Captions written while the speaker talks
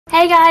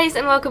Hey guys,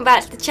 and welcome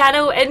back to the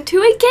channel and to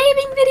a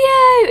gaming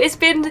video! It's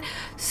been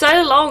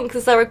so long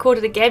since I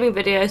recorded a gaming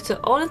video, so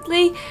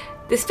honestly,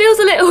 this feels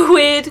a little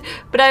weird,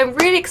 but I'm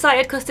really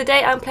excited because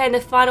today I'm playing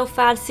the Final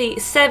Fantasy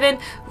VII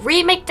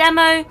Remake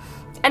demo,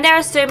 and there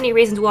are so many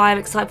reasons why I'm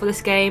excited for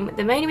this game.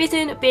 The main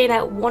reason being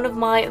that one of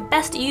my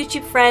best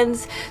YouTube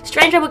friends,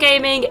 Strange Rebel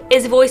Gaming,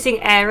 is voicing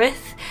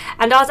Aerith,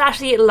 and I was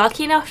actually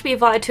lucky enough to be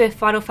invited to a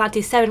Final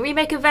Fantasy VII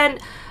Remake event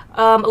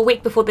a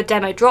week before the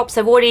demo drops.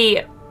 I've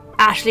already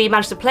actually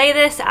managed to play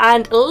this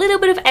and a little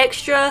bit of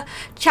extra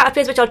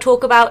chapters which I'll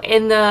talk about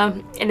in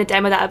the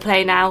demo that I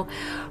play now.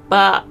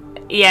 But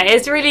yeah,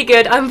 it's really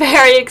good. I'm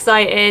very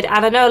excited,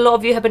 and I know a lot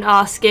of you have been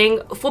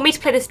asking for me to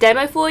play this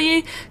demo for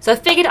you, so I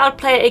figured I'd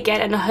play it again,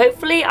 and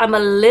hopefully I'm a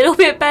little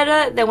bit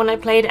better than when I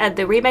played at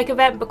the Remake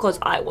event, because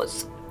I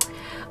was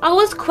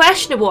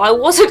questionable. I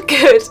wasn't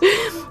good.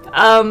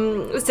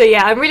 So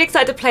yeah, I'm really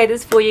excited to play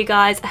this for you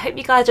guys. I hope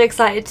you guys are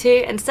excited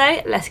too, and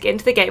so let's get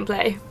into the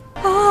gameplay.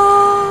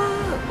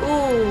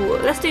 Ooh,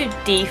 let's do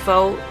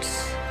default.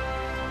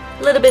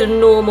 A little bit of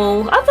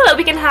normal. I feel like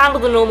we can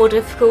handle the normal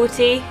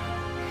difficulty.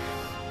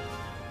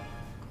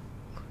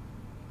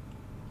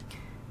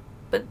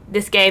 But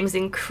this game is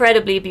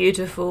incredibly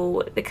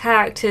beautiful. The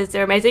characters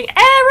are amazing.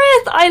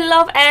 Aerith! I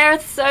love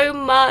Aerith so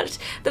much.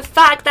 The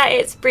fact that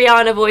it's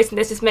Brianna voicing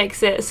this just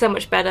makes it so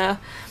much better.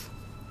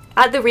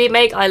 At the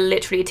remake, I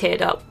literally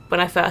teared up when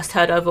I first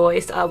heard her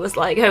voice. I was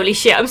like, holy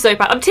shit, I'm so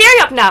proud. I'm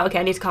tearing up now. Okay,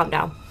 I need to calm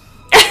down.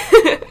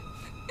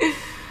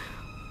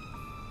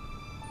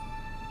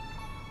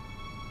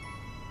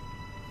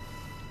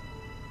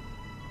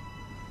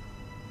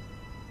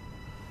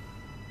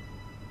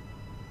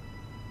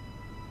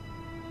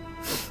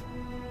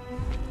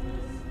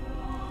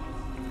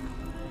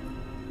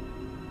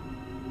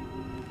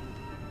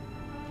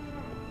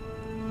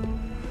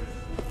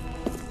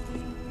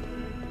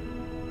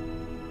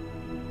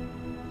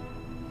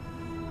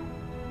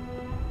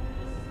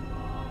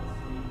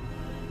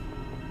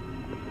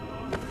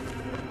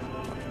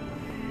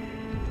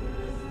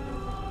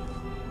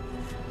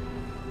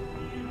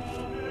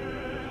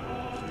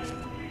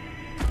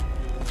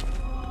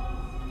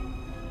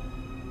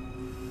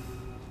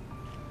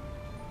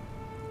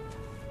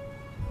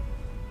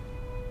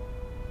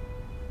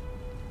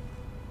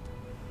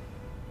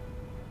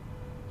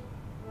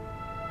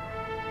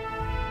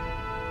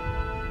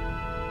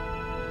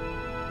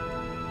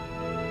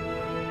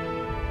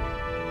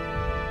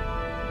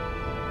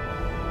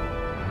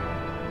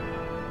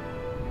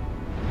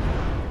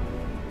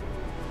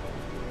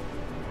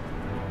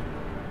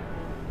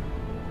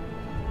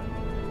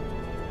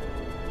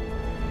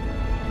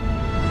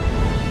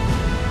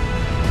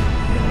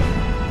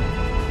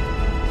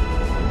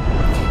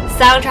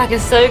 Soundtrack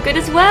is so good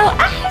as well.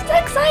 I'm so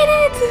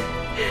excited!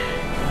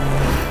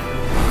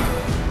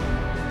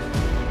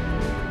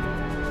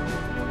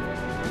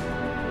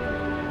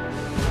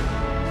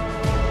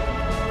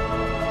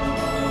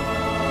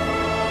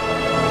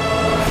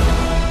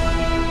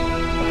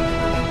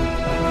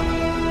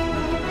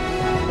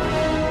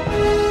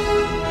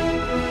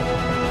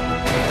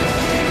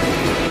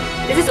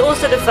 This is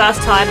also the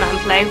first time that I'm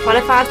playing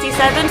Final Fantasy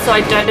VII, so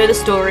I don't know the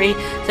story.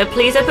 So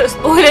please don't put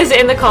spoilers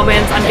in the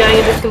comments. I'm going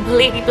in this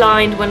completely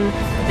blind when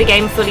the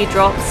game fully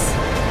drops.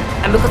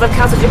 And because I've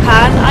cancelled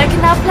Japan, I can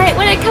now play it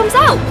when it comes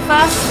out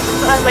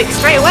first, like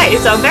straight away.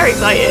 So I'm very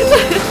excited.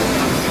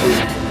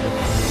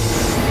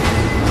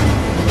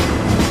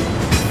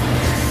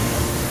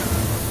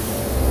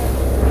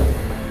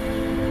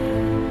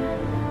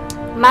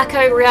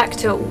 Mako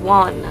Reactor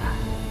 1.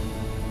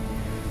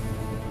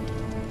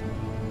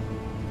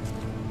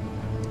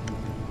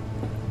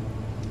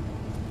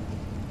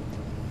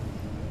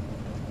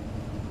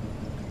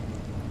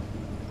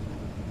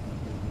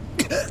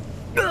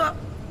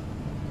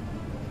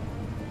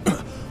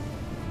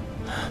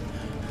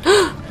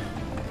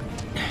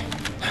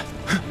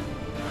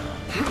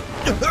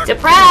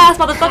 Surprise,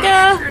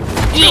 motherfucker!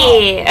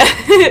 Yeah!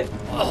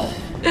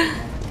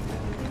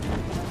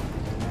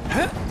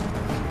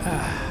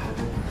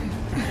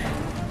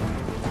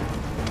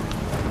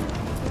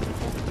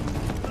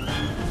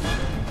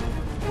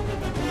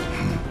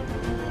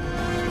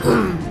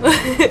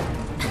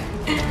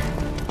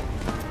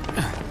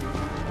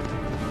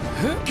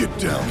 Get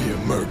down here,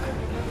 Merc.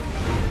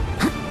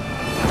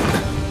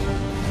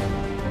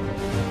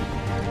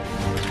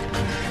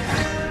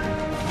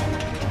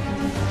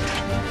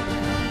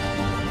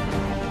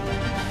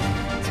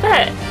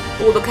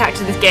 All the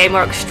characters in this game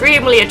are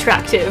extremely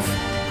attractive.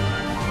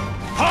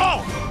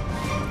 Halt!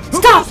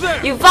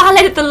 Stop! You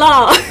violated the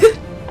law!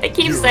 I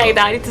keep saying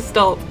that, I need to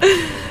stop.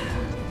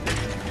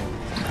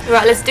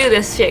 Right, let's do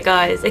this shit,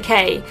 guys.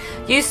 Okay.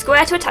 Use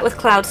square to attack with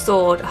Cloud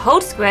Sword.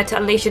 Hold square to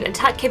unleash an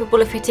attack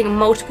capable of hitting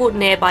multiple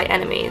nearby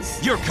enemies.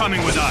 You're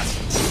coming with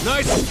us.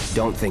 Nice.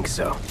 Don't think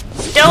so.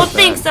 Don't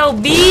think so,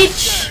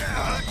 bitch!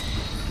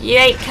 You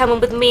ain't coming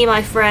with me,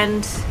 my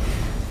friend.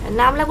 And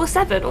now I'm level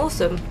 7.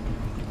 Awesome.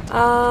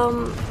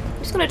 I'm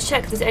just gonna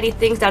check if there's any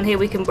things down here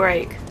we can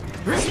break.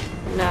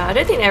 No, I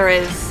don't think there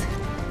is.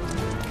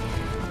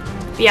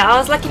 Yeah, I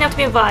was lucky enough to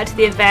be invited to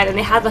the event, and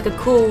they had like a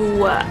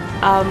cool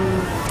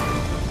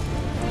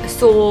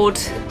sword.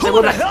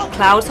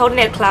 Cloud's holding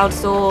a cloud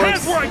sword.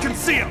 Hands where I can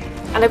see him.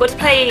 And I got to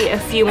play a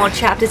few more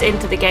chapters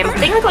into the game. I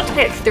think I got to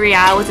play like 3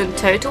 hours in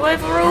total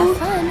overall.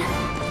 Fun.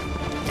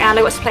 And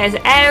I got to play as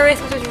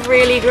Aerith, which was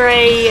really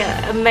great.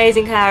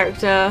 Amazing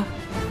character.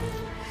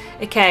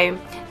 Okay.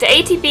 The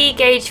ATB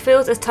gauge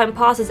fills as time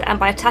passes and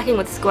by attacking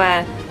with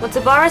square. Once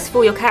a bar is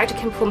full, your character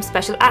can perform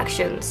special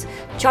actions.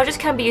 Charges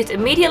can be used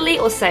immediately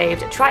or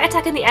saved. Try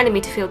attacking the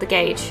enemy to fill the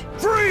gauge.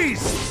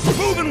 Freeze!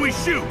 Move and we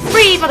shoot.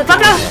 Freeze,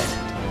 motherfucker!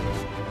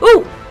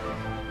 Ooh!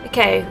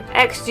 Okay,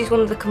 X use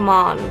one of the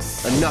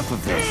commands. Enough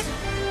of this.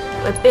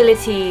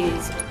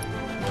 Abilities.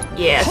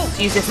 Yeah,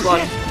 use this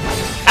one.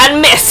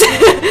 And miss!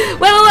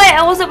 wait,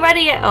 I wasn't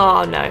ready yet.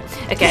 Oh no.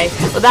 Okay,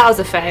 well that was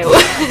a fail.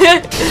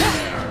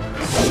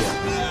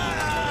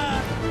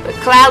 But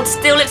Cloud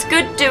still looks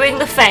good doing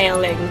the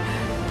failing.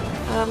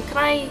 Can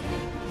I...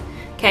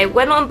 Okay,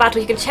 when on battle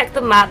you can check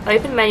the map,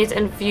 open menus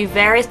and view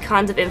various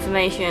kinds of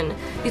information.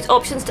 Use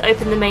options to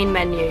open the main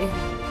menu.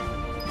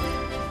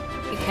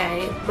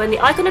 Okay, when the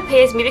icon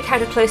appears, move your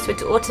character close to it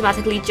to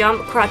automatically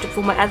jump, crouch, or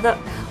perform whatever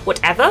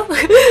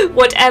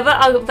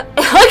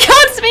I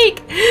can't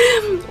speak!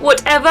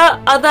 Whatever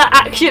other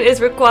action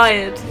is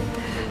required.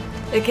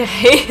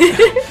 Okay.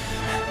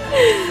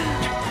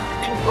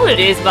 What it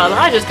is, man,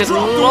 I just could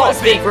not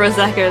speak for a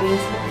second.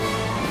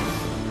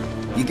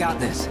 You got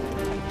this.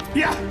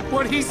 Yeah,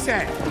 what he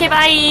said. Okay,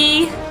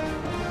 bye!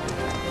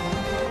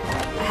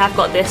 I have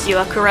got this, you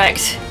are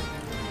correct.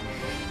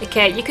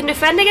 Okay, you can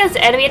defend against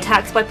enemy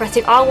attacks by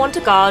pressing R1 to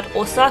guard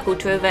or circle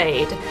to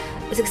evade.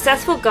 A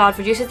successful guard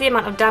reduces the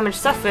amount of damage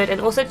suffered and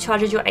also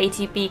charges your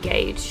ATB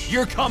gauge.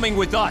 You're coming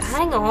with us.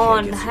 Hang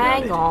on.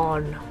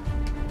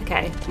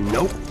 Okay.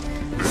 Nope.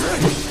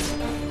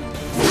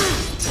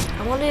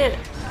 I want it.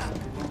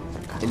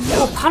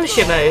 Oh,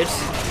 Punisher mode.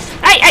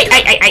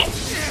 Hey!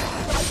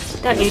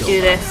 Don't you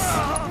do this.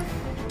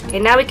 Okay,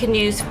 now we can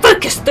use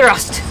Focus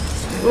Thrust.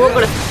 We're all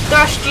gonna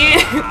thrust you.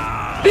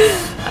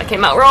 That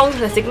came out wrong.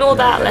 Let's ignore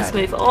that. Let's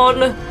move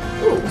on.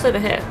 Ooh, what's over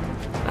here?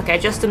 Okay,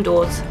 just some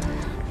doors.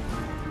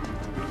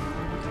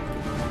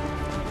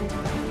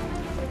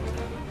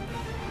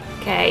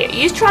 Okay,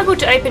 use triangle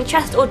to open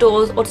chests or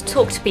doors or to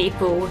talk to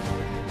people.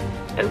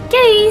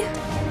 Okay.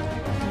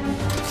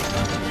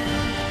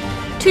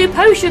 2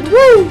 potions,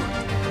 woo!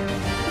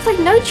 There's like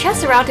no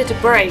chests around here to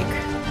break.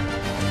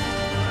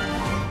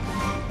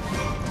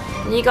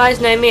 And you guys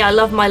know me, I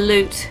love my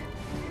loot.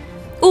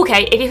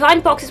 Okay, if you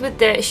find boxes with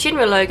the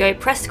Shinra logo,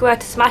 press square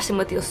to smash them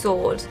with your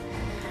sword.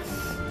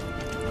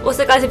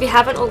 Also guys, if you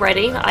haven't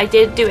already, I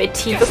did do a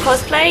Tifa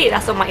cosplay.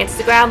 That's on my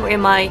Instagram or in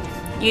my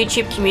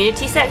YouTube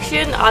community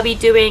section. I'll be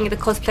doing the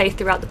cosplay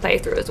throughout the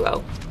playthrough as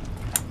well.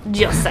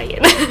 Just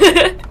saying.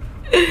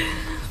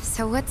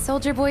 So what's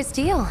Soldier Boy's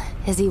deal?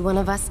 Is he one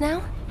of us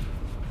now?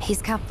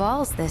 He's got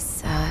balls,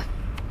 this,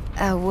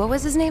 what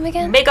was his name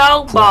again? Big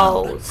old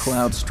balls.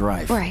 Cloud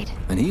Strife. Right.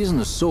 And he isn't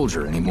a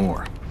soldier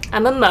anymore.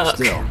 I'm a merc.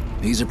 Still,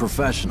 he's a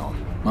professional,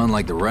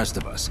 unlike the rest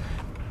of us.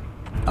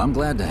 I'm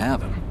glad to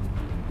have him.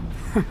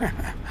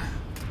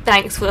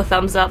 Thanks for the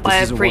thumbs up,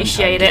 I This is a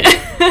appreciate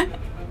one-time it.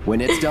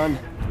 When it's done,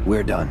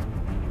 we're done.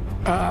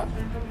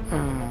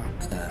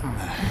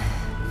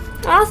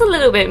 That's a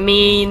little bit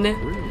mean.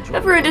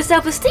 I've ruined his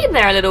self-esteem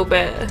there a little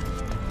bit.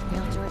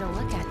 Real joy to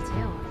look at,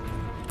 too.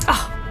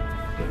 Oh,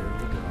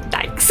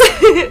 thanks.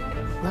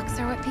 Looks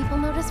are what people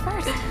notice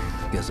first.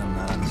 Guess I'm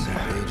not on the same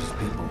page as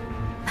people.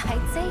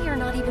 I'd say you're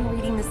not even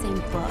reading the same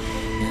book.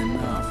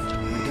 Enough.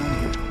 We're done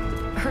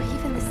here. Or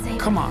even the same...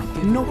 Come on,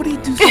 nobody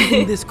do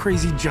something this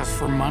crazy just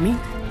for money.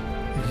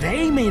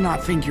 They may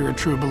not think you're a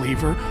true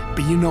believer,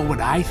 but you know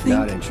what I think?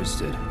 Not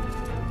interested.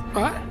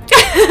 What?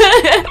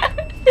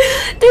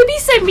 Don't be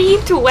so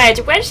mean to Wedge.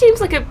 Wedge seems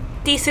like a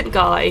decent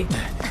guy.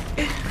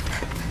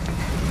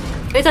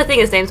 At least I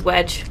think his name's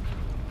Wedge.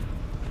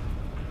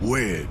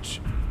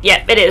 Wedge.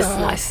 Yep, it is.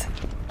 Nice.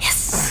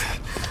 Yes!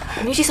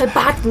 I'm usually so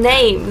bad with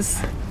names.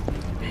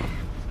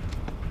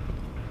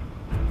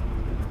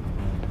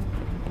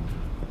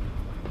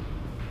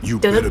 You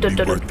better be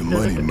worth the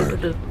money,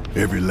 Merc.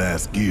 Every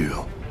last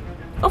gil.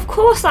 Of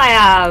course I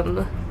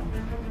am.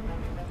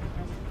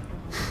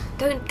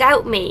 Don't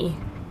doubt me.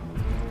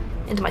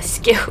 And my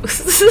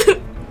skills.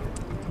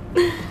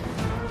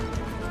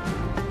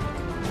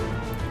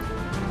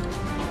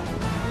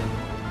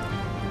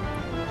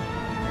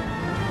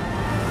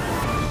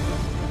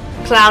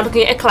 Cloud,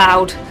 looking at a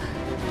cloud.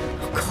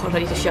 Oh god, I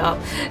need to shut up.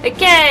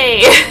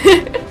 Okay.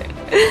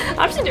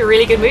 I'm just in a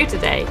really good mood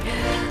today.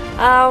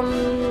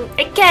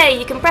 Okay,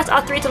 you can press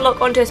R3 to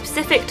lock onto a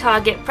specific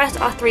target, press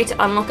R3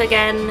 to unlock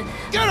again.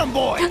 Get him,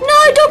 boy!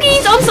 No,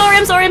 doggies! I'm sorry,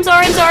 I'm sorry, I'm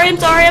sorry, I'm sorry, I'm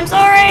sorry, I'm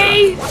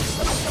sorry!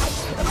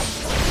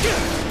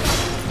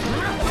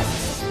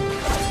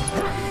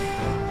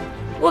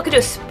 What could do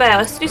a spell?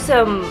 Let's do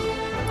some...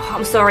 Oh,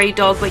 I'm sorry,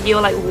 dog, but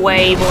you're like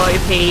way more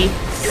OP.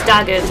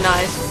 Staggered,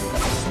 nice.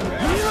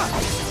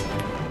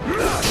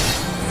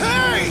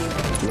 Hey!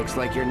 Looks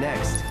like you're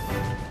next.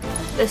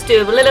 Let's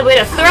do a little bit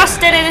of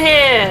thrusting in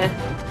here.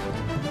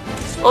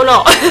 Or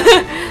not.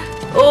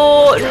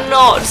 Or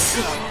not.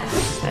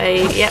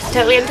 Yep,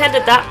 totally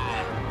intended that.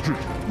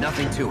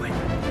 Nothing to it.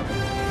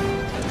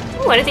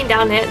 Ooh, anything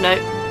down here? No.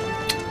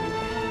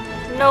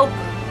 Nope.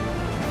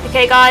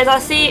 Okay, guys, I'll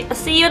see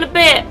you in a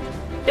bit.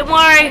 Don't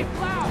worry.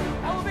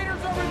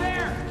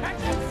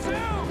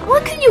 Why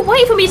couldn't you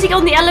wait for me to get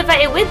on the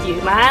elevator with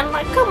you, man?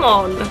 Like, come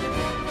on.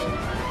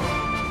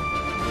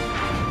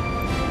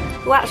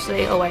 Well,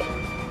 actually, oh wait.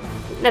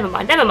 Never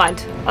mind, never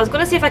mind. I was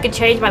gonna see if I could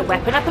change my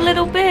weapon up a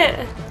little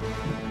bit.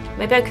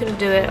 Maybe I couldn't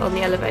do it on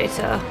the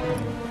elevator.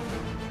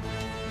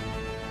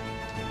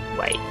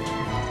 Wait.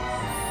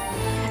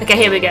 Okay,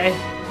 here we go.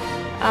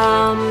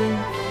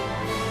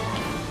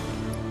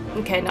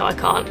 Okay, no, I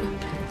can't.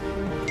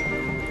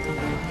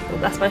 Well,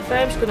 that's my phone.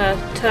 I'm just gonna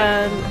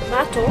turn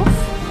that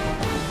off.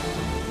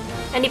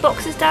 Any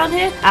boxes down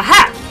here?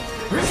 Aha!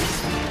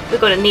 We're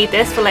gonna need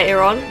this for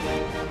later on.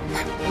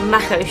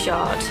 Mako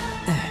shard.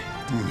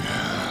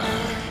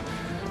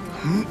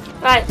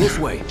 Right. This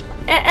way.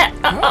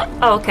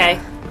 Oh, okay.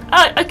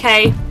 Oh,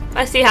 okay.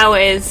 I see how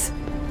it is.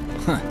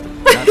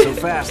 Not so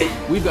fast.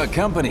 We've got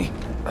company.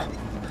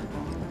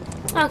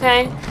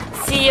 Okay.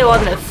 See you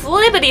on the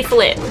flippity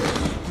flip.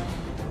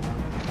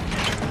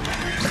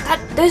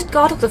 Those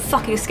guards are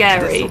fucking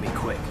scary. This'll be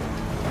quick.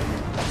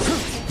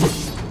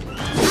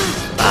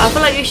 I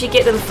feel like we should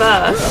get them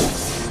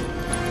first.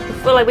 I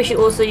feel like we should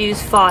also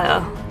use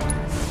fire.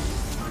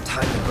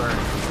 Time to burn.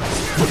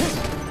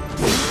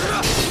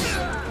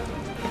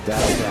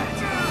 That's that.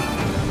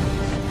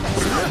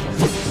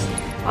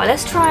 Alright,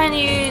 let's try and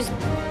use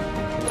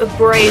a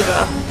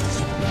braver.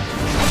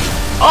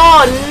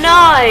 Oh,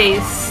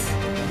 nice!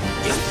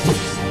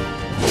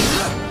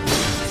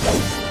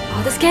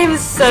 Oh, this game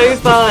is so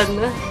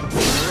fun.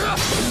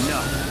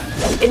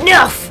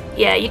 Enough!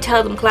 Yeah, you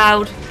tell them,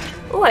 Cloud.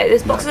 Oh wait,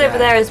 there's boxes over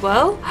there as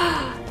well.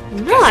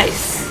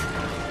 Nice!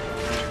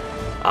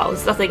 Oh,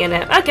 there's nothing in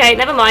it. Okay,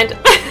 never mind.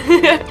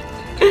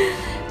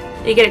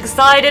 You get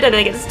excited and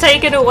then it gets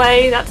taken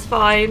away. That's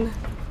fine.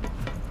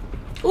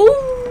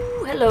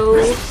 Ooh, hello.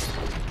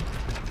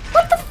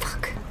 What the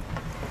fuck?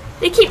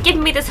 They keep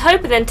giving me this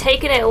hope and then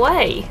taking it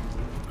away.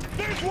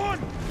 There's one!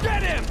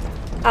 Get him!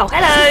 Oh,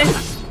 hello.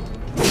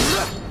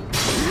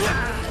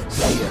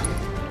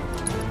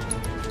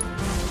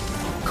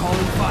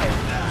 Calling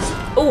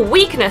fire. Oh,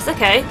 weakness,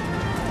 okay.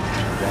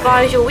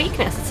 Fire's your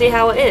weakness, let's see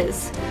how it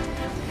is.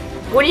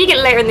 When you get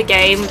later in the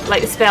game,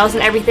 like the spells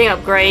and everything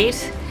upgrade,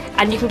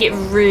 and you can get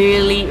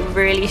really,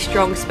 really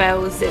strong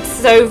spells. It's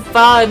so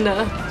fun.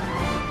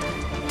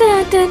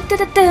 Dun, dun, dun,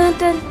 dun,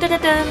 dun, dun,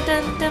 dun,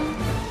 dun, dun.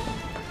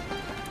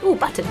 Ooh,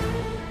 button.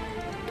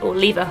 Or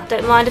lever,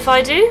 don't mind if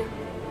I do.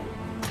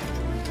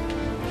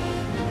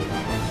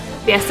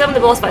 But yeah, some of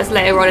the boss fights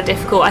later on are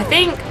difficult. I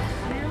think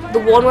the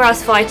one where I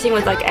was fighting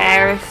with like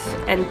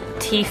Aerith and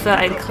Tifa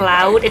and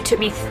Cloud, it took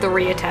me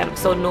 3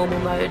 attempts on normal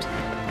mode.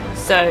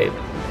 So,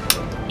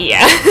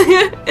 yeah.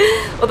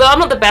 Although I'm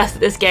not the best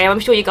at this game, I'm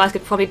sure you guys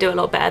could probably do a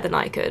lot better than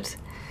I could.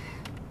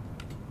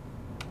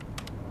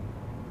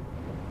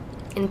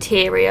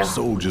 Interior.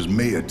 Soldiers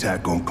may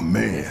attack on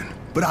command,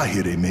 but I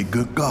hear they make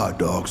good guard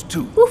dogs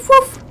too. Woof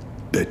woof.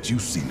 Bet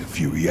you've seen a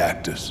few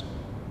reactors.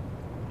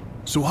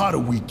 So how do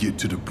we get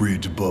to the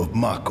bridge above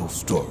Mako's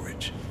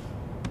storage?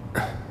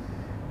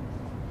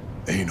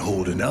 Ain't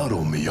holding out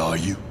on me, are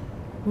you?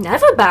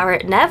 Never,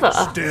 Barrett, never.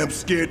 Damn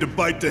scared to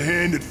bite the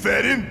hand that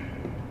fed him?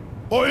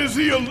 Or is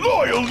he a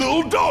loyal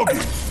little doggy?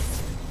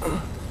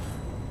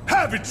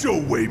 Have it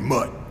your way,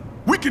 Mutt.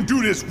 We can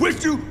do this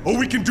with you, or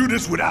we can do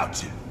this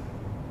without you.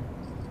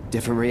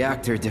 Different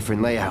reactor,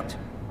 different layout.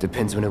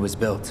 Depends when it was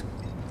built.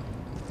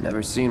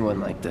 Never seen one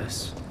like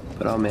this,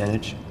 but I'll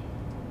manage.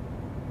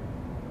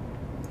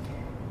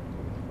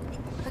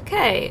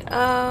 Okay,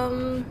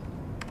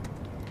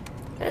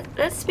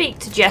 let's speak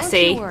to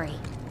Jesse. Don't you worry.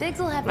 Biggs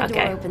will have the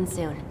door open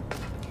soon.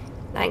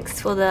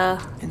 Thanks for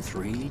the... In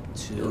 3,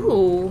 2...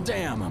 Ooh.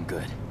 Damn, I'm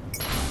good.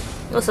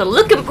 Also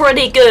looking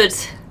pretty good.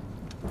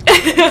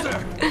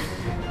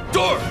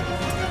 Door!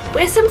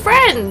 We're some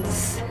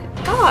friends.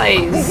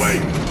 Guys. Oh,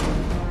 wait!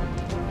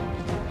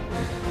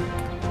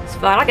 It's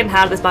fine, I can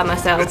handle this by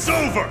myself. It's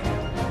over!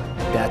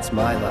 That's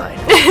my line.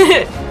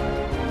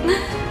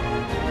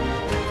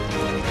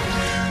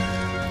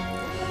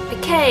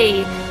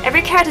 Okay,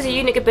 every character has a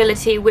unique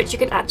ability which you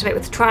can activate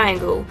with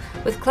triangle.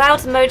 With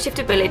Cloud's mode shift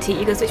ability,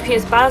 you can switch between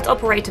its balanced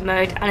operator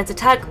mode and its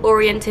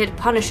attack-oriented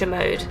Punisher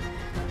mode.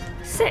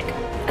 Sick.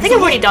 I think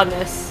I've already done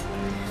this.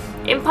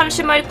 In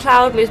Punisher mode,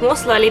 Cloud moves more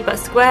slowly, but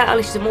Square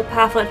unleashes a more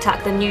powerful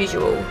attack than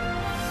usual.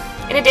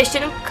 In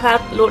addition,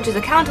 Cloud launches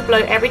a counter blow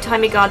every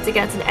time he guards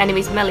against an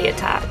enemy's melee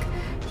attack.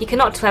 He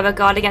cannot, however,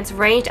 guard against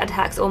ranged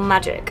attacks or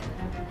magic.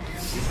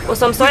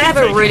 Also, I'm sorry I have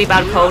a really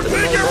bad cold at the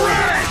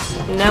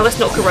moment. No, it's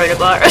not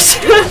coronavirus.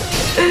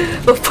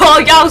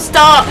 Before y'all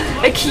start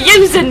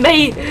accusing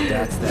me!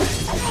 That's that.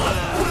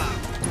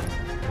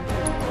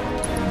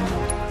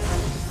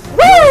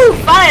 Woo!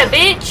 Fire,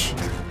 bitch!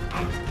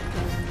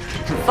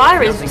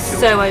 Fire is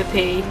so OP.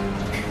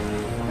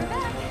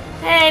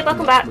 Hey,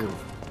 welcome back.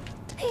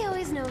 He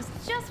always knows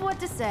just what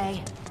to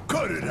say.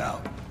 Cut it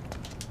out!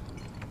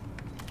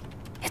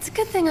 It's a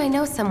good thing I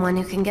know someone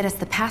who can get us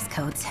the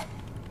passcodes.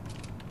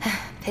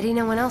 Pity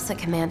no one else at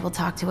command will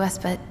talk to us,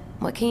 but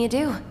what can you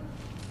do?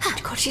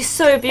 God, she's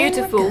so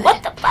beautiful.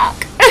 What the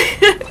fuck?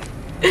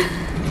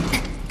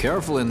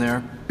 Careful in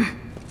there.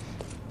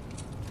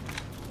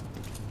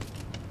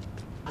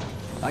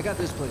 I got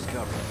this place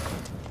covered.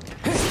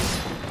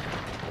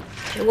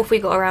 Okay, what have we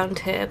got around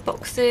here?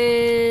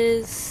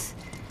 Boxes.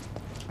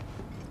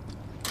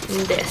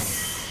 And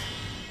this.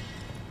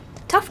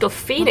 Tuft of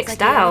Phoenix Looks like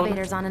the down.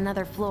 elevator's on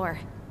another floor.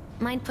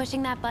 Mind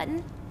pushing that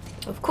button?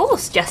 Of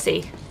course,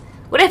 Jessie.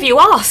 Whatever you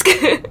ask.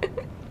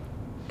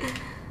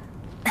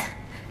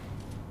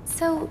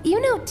 So,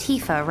 you know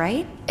Tifa,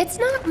 right? It's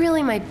not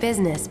really my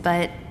business,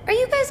 but are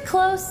you guys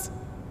close?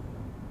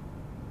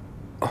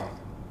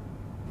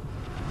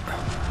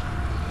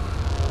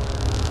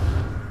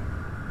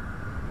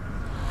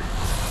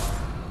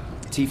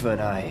 Tifa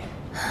and I...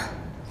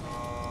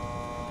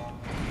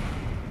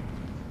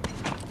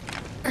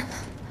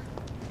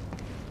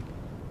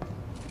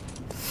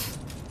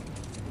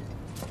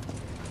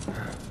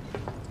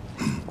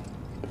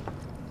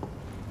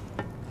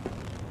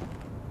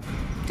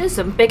 There's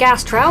some big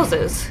ass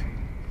trousers.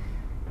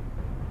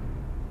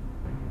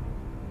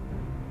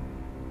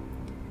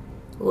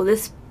 Oh,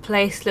 this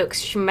place looks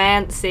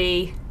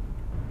schmancy.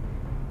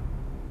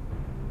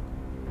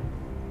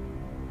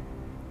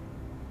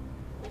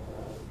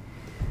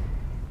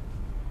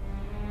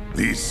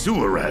 These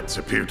sewer rats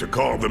appear to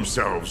call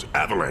themselves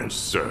Avalanche,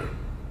 sir.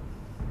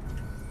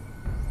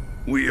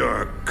 We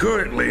are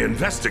currently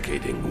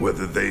investigating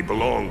whether they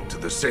belong to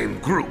the same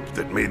group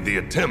that made the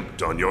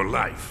attempt on your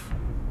life.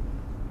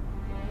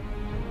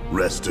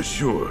 Rest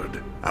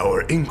assured,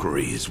 our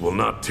inquiries will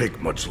not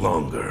take much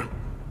longer.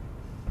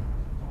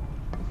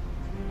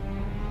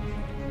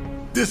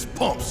 This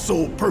pump's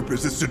sole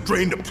purpose is to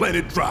drain the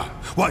planet dry.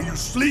 While you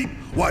sleep,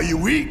 while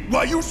you eat,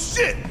 while you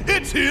shit,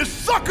 it's here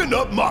sucking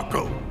up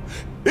Mako.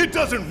 It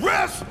doesn't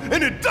rest,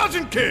 and it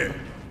doesn't care.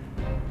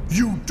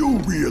 You do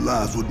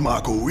realize what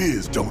Mako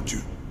is, don't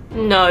you?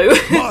 No.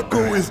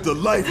 Mako is the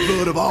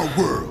lifeblood of our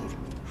world.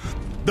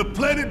 The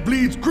planet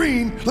bleeds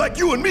green like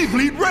you and me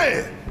bleed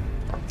red.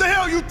 The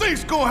hell you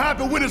think's gonna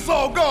happen when it's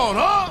all gone,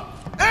 huh?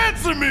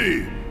 Answer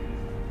me!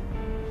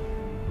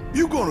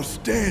 You gonna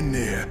stand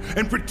there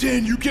and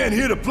pretend you can't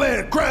hear the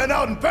planet crying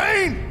out in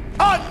pain?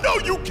 I know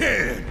you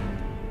can!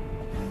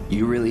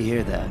 You really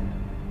hear that?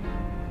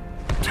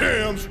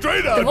 Damn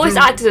straight out, The voice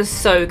dude. actors are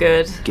so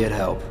good. Get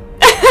help.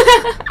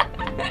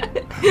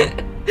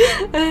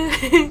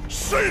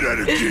 Say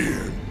that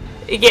again!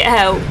 You get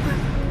help.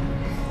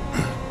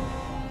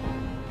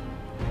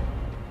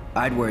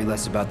 I'd worry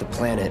less about the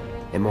planet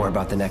and more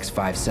about the next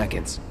 5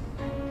 seconds.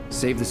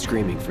 Save the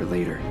screaming for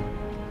later.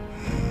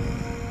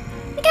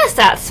 I guess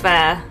that's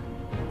fair.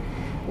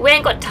 We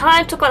ain't got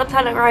time to talk about the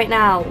planet right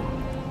now.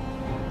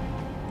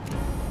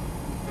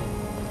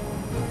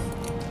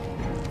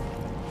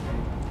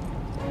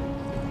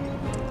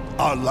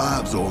 Our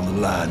lives are on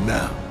the line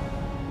now.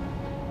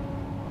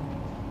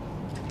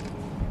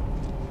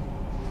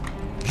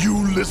 You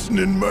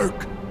listening,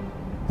 Merc?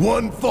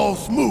 One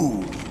false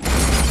move.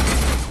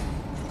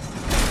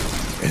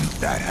 And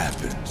that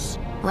happens.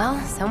 Well,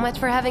 so much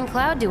for having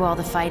Cloud do all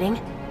the fighting.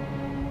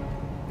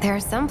 There are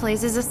some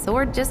places a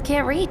sword just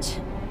can't reach.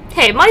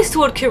 Hey, my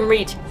sword can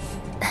reach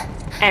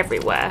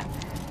everywhere.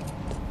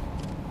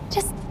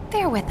 Just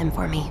bear with him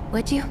for me,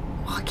 would you?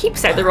 Oh, I keep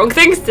saying the wrong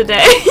things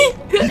today.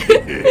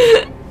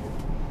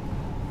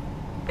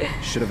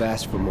 Should have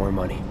asked for more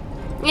money.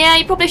 Yeah,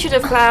 you probably should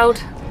have,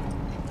 Cloud.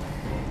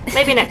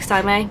 Maybe next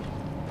time, eh?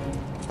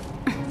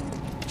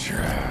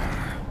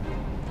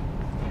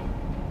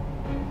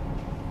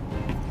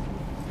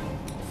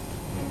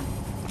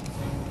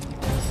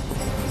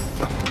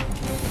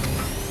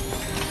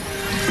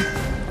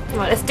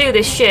 Right, let's do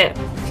this shit.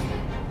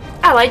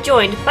 Ally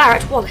joined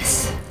Barrett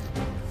Wallace.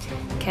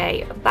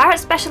 Okay, Barrett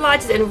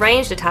specializes in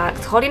ranged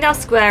attacks. Holding down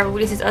square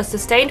releases a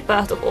sustained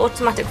burst of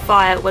automatic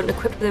fire when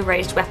equipped with a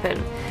ranged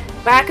weapon.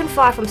 Barrett can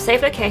fire from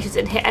safe locations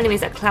and hit enemies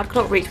that Cloud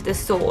cannot reach with his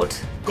sword.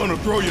 Gonna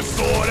throw your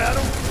sword at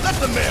him? Let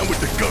the man with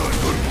the gun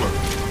go to work.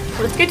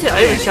 Well, let's go to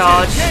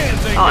overcharge.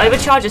 Oh,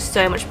 overcharge is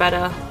so much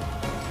better.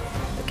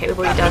 Okay, we've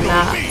already done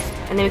that.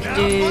 And then we can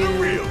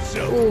do...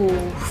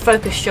 Ooh,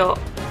 focus shot.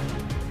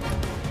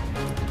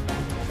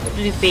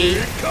 Do B.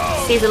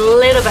 He's a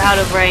little bit out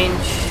of range.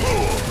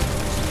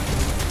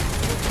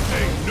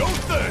 Ain't no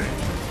thing.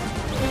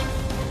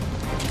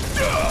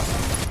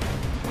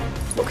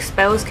 What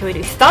spells can we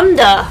do?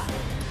 Thunder!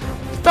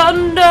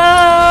 Thunder!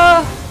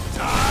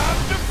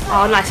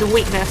 Oh, nice, a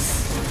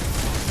weakness.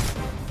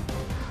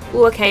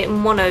 Ooh, okay,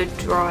 mono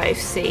drive,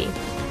 C.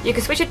 You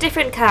can switch a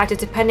different character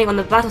depending on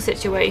the battle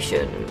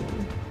situation.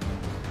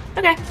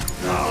 Okay.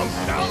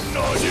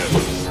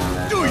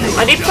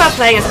 I do prefer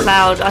playing as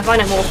Cloud. I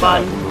find it more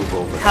fun,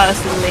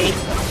 personally.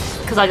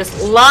 Because I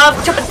just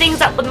love chopping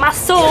things up with my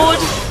sword.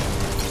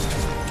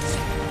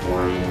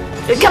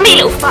 Come here,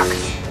 little fuck!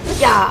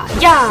 Yeah,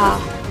 yeah!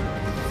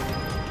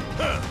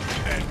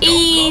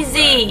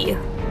 Easy!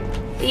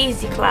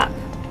 Easy clap.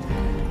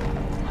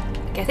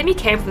 Okay, I think we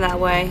came from that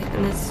way,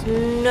 and there's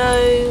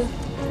no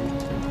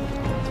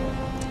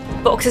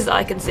boxes that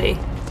I can see.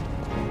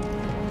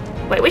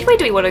 Wait, which way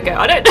do we want to go?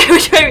 I don't know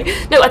which way.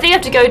 No, I think I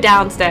have to go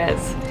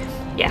downstairs.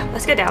 Yeah,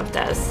 let's go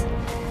downstairs.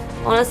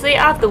 Honestly,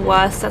 I have the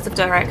worst sense of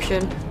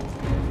direction.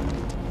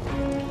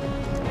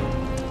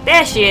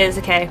 There she is.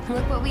 Okay.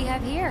 Look what we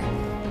have here.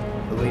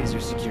 The laser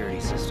security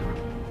system.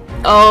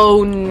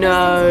 Oh More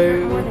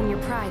no. than your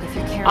pride if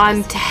you're careless.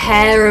 I'm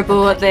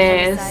terrible at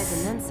Size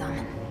this. and then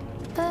some.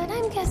 But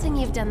I'm guessing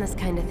you've done this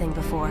kind of thing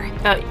before.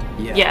 Oh,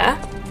 yeah.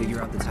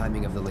 Figure out the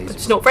timing of the lasers.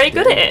 It's not very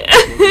good at it.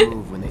 They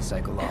move when they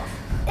cycle off.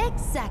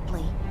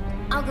 Exactly.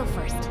 I'll go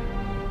first.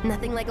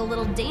 Nothing like a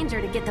little danger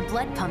to get the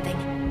blood pumping.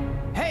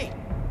 Hey!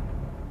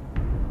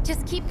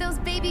 Just keep those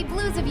baby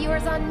blues of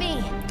yours on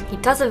me. He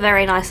does have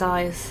very nice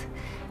eyes.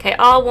 Okay,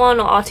 R1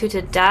 or R2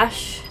 to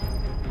dash.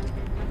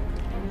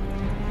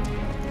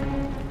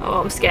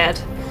 Oh, I'm scared.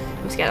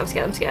 I'm scared, I'm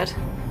scared, I'm scared.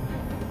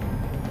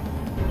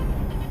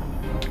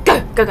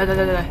 Go! Go, go, go,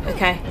 go, go, go.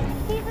 Okay.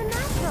 He's a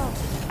natural.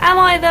 Am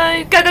I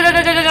though? Go, go, go,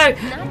 go, go, go, go!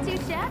 Not too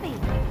shabby.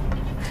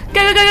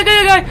 Go, go, go, go, go,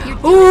 go,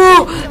 go!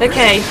 Ooh!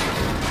 Okay.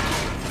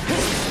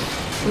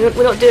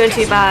 We're not doing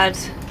too bad,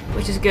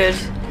 which is good.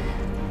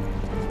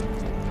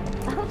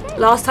 Okay.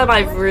 Last time I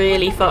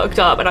really fucked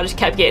up and I just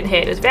kept getting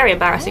hit. It was very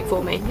embarrassing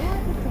for me.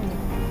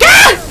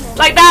 Gah!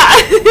 Like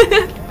that!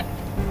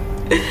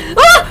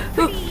 Ah!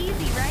 Pretty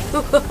easy, right?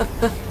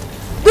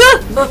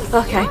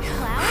 Okay.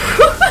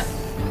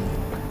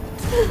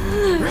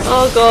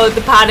 Oh god,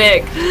 the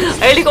panic.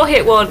 I only got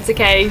hit once,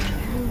 okay.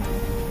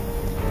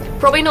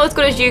 Probably not as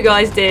good as you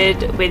guys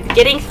did with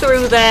getting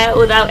through there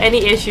without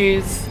any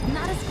issues.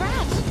 Not a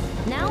scratch.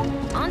 Now,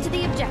 on to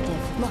the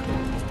objective. Look.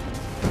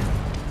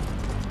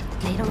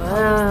 They don't call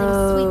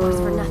those things sweepers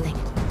for nothing.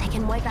 They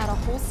can wipe out a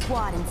whole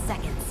squad in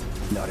seconds.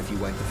 Not if you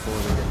wipe the floor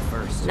with it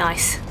first.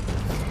 Nice.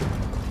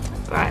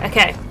 Right,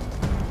 okay.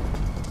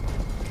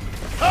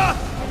 Ha!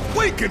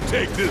 We can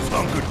take this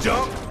hunk of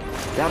junk.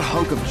 That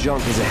hunk of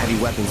junk is a heavy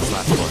weapons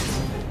platform.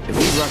 If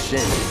we rush in,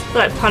 I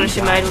feel like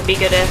Punisher mode would be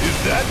good here.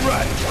 Is that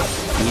right?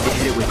 we need to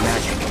hit it with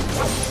magic. Give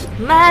us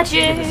an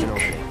Magic!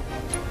 opening.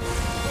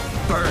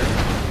 Burn.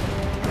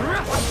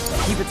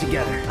 Keep it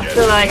together. I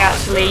feel like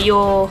actually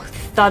your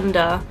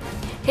thunder.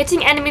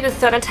 Hitting enemies with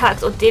certain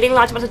attacks or dealing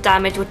large amounts of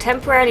damage will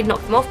temporarily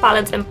knock them off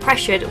balance and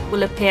pressure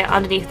will appear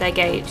underneath their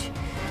gauge.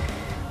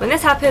 When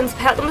this happens,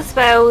 help them with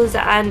spells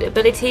and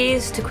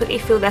abilities to quickly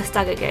fill their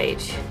stagger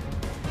gauge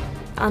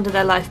under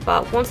their life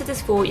bar. Once it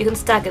is full, you can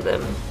stagger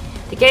them.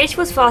 The gauge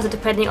fills faster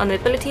depending on the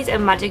abilities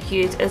and magic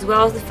used as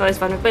well as the foe's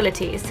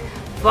vulnerabilities.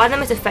 Provide the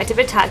most effective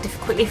attack to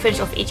quickly finish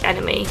off each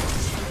enemy.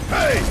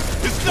 Hey,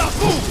 it's not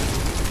moving.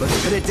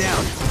 Let's pin it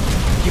down.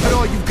 Give it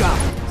all you've got.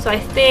 So I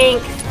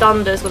think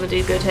Thunder's gonna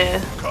do good here.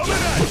 Coming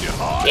at you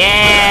hard.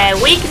 Yeah,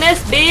 weakness,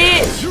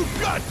 bitch! You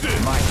got this.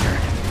 My turn.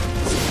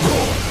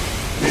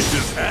 It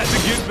just had to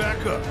get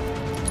back up.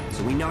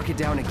 So we knock it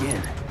down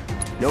again.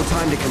 No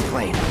time to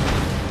complain.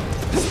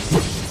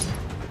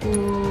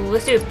 Ooh,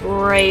 let's do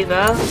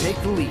Braver. Take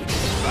the lead.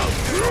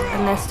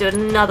 And let's do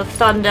another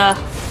Thunder.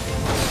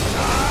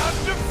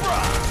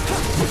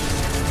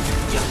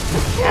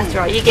 That's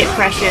right, you get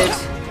pressured.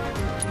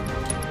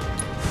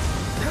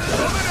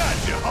 Coming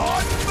at you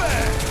hard and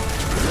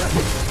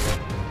fast.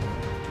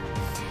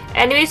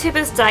 Enemies who've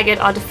been staggered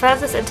are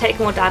defenseless and take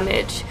more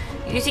damage.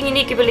 Using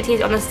unique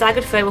abilities on the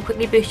staggered foe will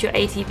quickly boost your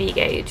ATB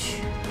gauge.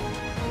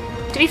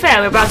 To be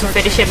fair, we're about to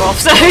finish him off,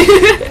 so...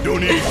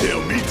 Don't need to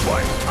tell me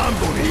twice. I'm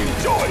gonna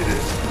enjoy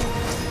this.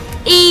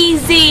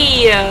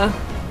 Easy!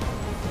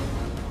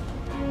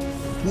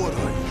 What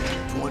are you,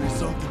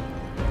 20-something?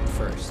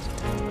 First.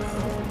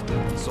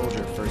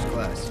 Soldier first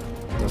class.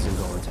 Doesn't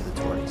go into the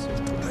 20s.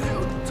 What the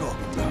hell you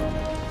talking about?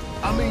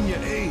 I mean your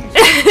age.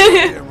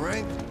 Your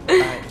rank?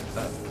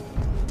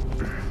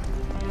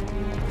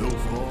 Though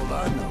for all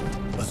I know,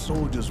 a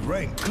soldier's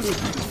rank could be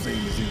the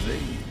same as his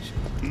age.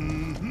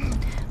 Mm-hmm.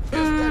 Guess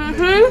that makes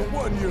you a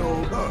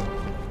 1-year-old, huh?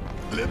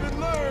 Live and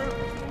learn.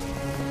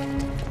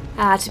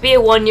 To be a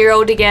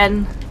 1-year-old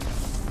again.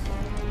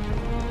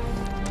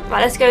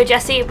 Right, let's go,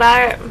 Jesse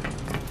Barrett.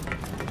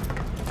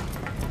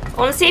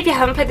 Honestly, if you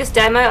haven't played this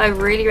demo, I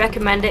really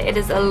recommend it. It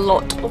is a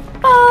lot of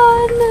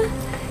fun.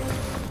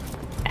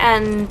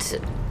 And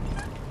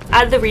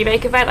at the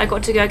remake event, I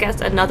got to go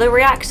against another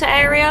reactor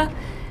area.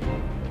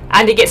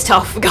 And it gets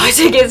tough, guys.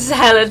 It gets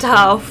hella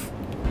tough.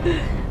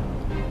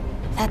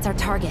 That's our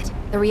target,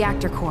 the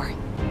reactor core.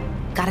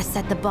 Gotta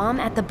set the bomb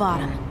at the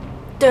bottom.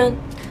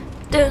 Dun,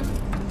 dun.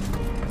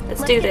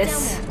 Let's do get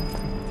this. down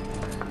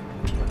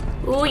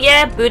Oh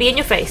yeah, booty in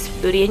your face.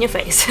 Booty in your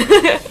face.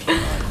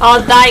 Oh,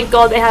 thank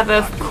God they have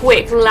a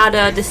quick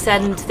ladder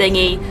descend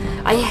thingy.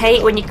 I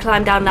hate when you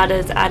climb down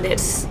ladders and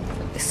it's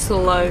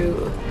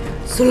slow.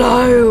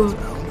 Slow.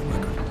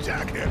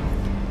 Jacket.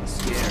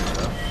 Scared,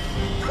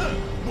 huh?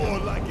 More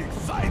like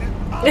excited.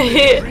 I've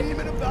been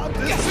dreaming about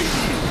this.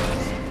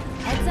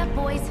 Heads up,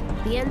 boys.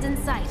 The end's in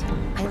sight.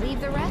 I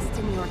leave the rest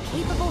in your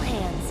capable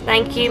hands.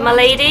 Thank you, my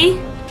lady.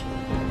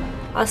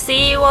 I'll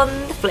see you on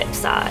the flip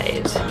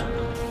side.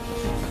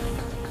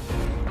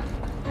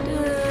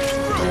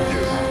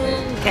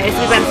 Okay, so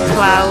we went for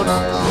Cloud.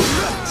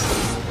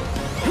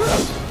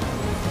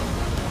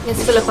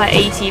 Let's fill up our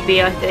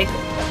ATB, I think.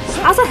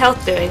 How's our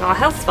health doing? Our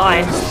health's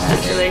fine,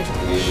 actually.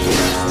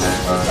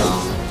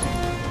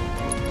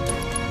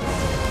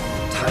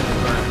 Time to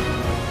burn.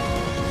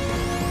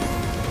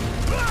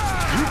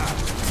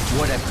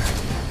 Whatever.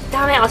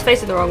 Damn it, I was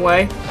facing the wrong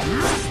way.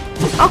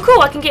 Oh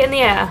cool, I can get in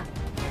the air.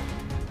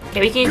 Okay,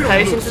 we can use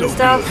potions and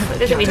stuff. I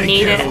don't think we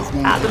need it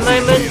at the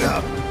moment.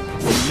 Enough.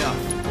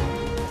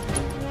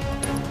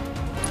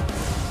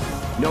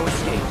 No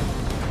escape.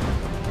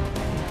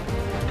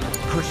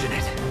 Pushing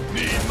it.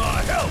 Need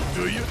my help,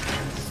 do you?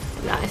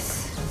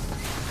 Nice.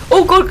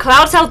 Oh god,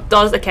 Cloud's health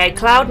does. Okay,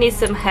 Cloud needs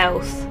some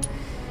health.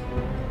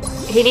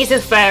 He needs a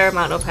fair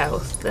amount of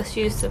health. Let's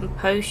use some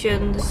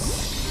potions.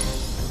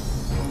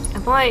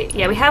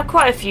 Yeah, we have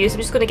quite a few, so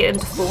I'm just going to get them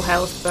to full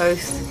health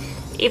both.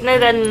 Even though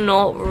they're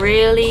not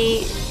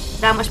really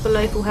that much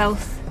below full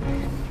health.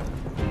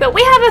 But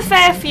we have a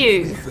fair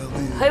few.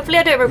 Hopefully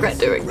I don't regret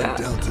doing that.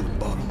 Down to the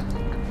bottom.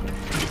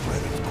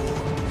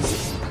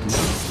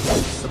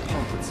 The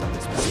pumplets on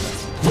this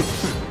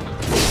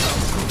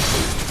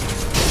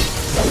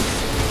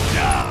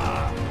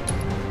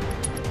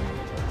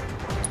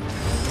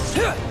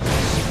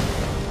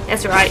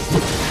That's right.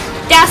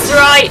 That's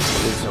right!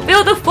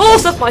 Feel the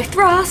force of my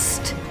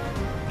thrust!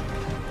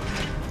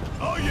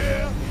 Oh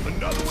yeah,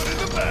 another one in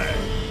the bag.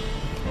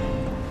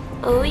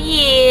 Oh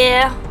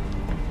yeah!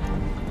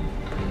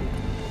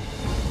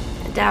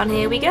 And down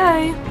here we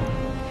go.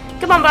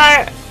 Come on,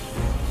 Bart!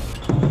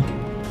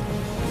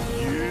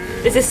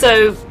 This is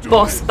so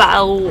boss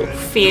battle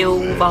feel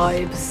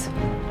vibes.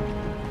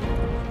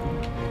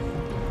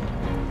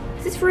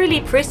 This is really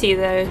pretty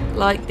though,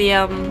 like the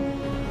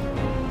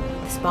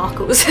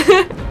sparkles.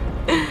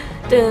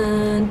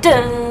 Dun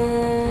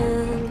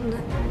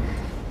dun.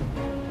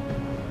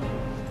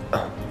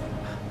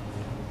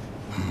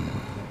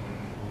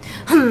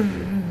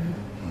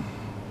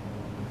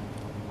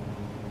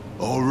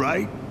 All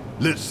right,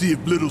 let's see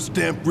if little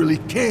Stamp really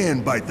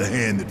can bite the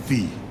hand that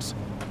feeds.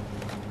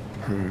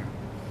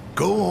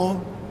 Go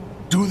on,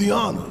 do the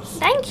honors.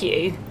 Thank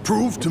you.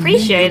 Prove to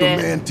Appreciate me it.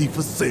 the man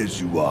Tifa says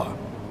you are.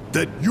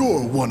 That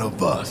you're one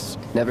of us.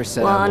 Never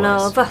said One I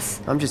was. of us.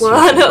 I'm just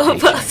one here for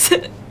of us.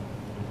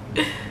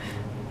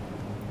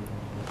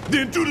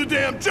 Then do the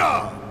damn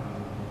job.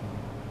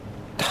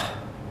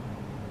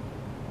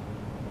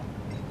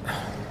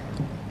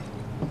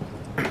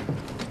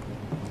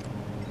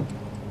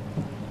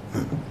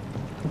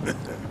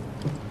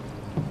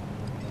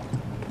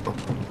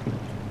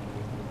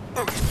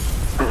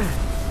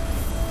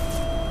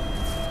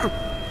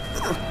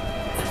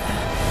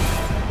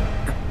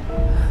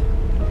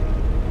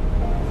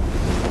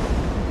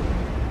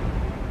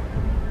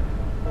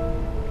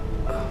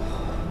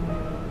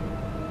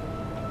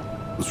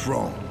 What's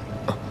wrong?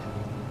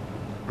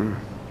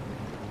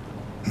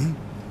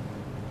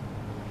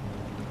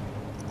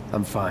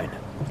 I'm fine.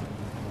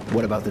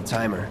 What about the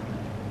timer?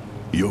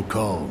 Your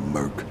call,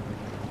 Merc.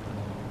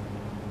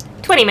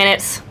 20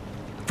 minutes.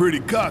 Pretty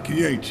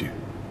cocky, ain't you?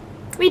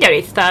 We don't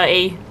need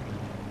 30.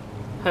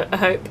 I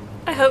hope.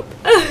 I hope.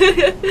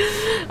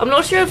 I'm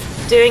not sure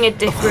if doing a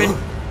different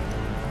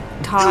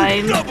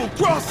time Double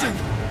crossing!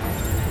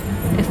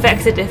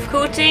 affects the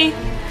difficulty.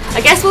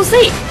 I guess we'll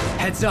see.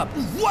 Heads up.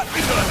 What in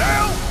the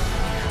hell?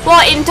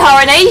 What in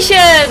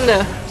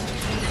tarnation?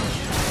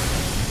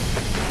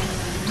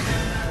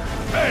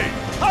 Hey,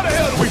 how the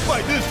hell do we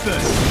fight this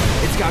thing?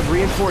 It's got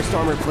reinforced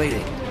armor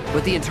plating,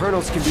 but the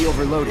internals can be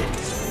overloaded.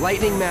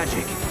 Lightning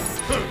magic.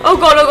 Oh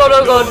god, oh god,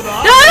 oh god.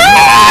 No!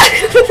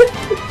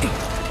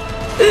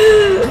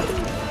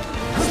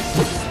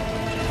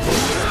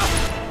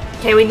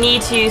 Okay, we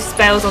need to use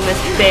spells on this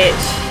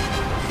bitch.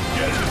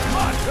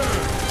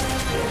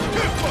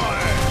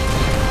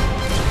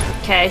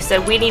 Okay, so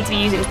we need to be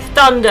using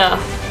thunder.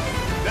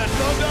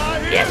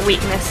 Yeah,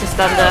 weakness is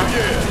thunder.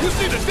 Yeah, you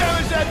see the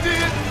damage that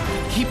did?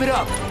 Keep it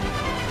up.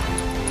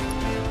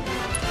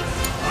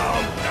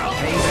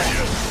 Hang back.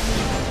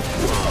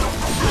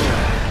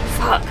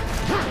 Fuck.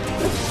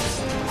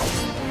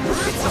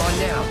 It's on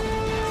now.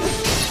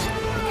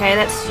 Okay,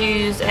 let's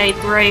use a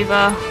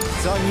braver.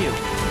 It's on you.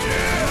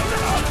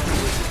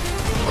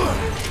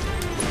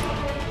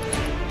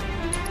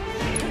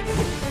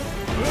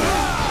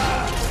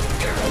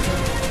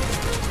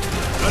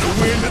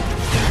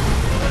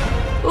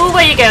 Oh,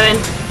 where you going?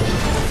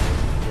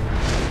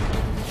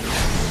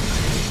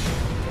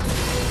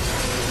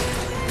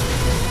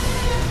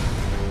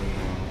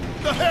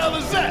 The hell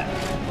is that?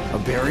 A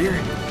barrier?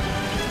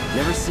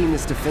 Never seen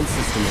this defense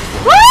system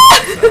before.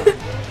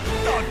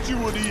 Thought you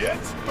were the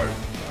expert.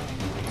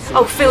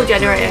 Oh, field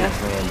generator.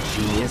 Plan,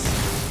 genius.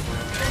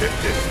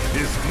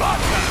 It's my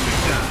time to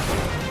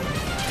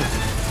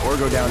shine. Or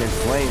go down in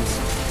flames.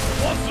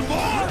 Want some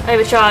more?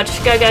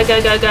 Overcharge. Go, go,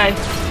 go, go, go.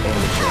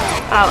 Amateur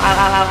out. Ow,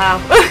 ow, ow, ow, ow.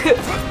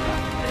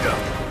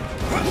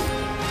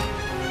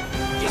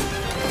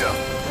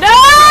 No!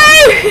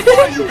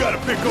 Why you gotta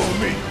pick on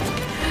me?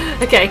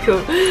 Okay,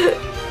 cool.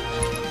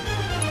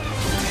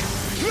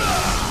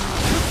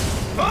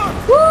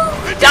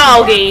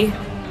 Doggy.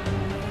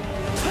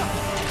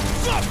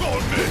 Suck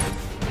on me!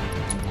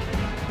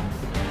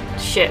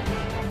 Shit.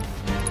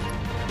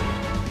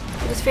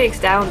 What does Phoenix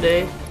down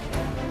do?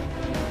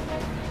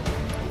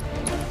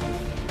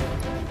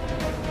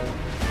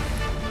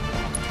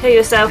 Heal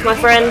yourself, my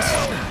friend.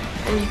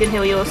 And you can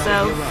heal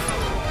yourself.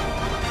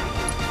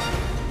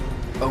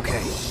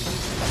 Okay.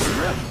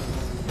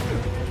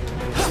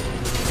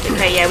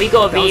 Okay, yeah, we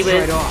gotta be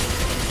with...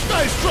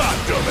 Nice drop,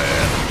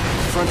 dumbass!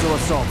 Frontal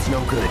assault's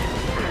no good.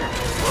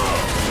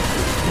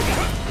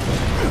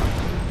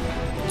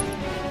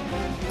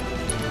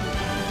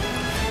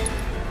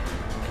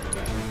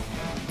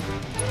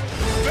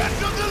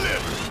 Special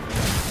delivery!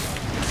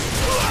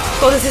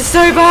 Oh, this is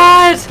so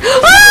bad!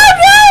 Oh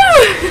no!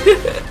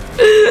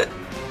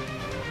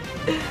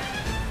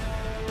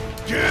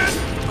 Get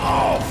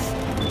off!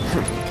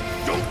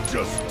 Don't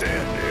just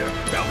stand there.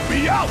 Help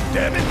me out,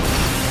 damn it!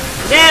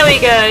 There we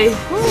go.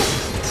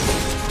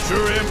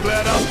 Sure am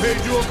glad I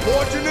paid you a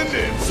fortune and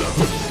then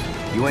some.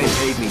 You ain't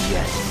paid me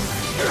yet.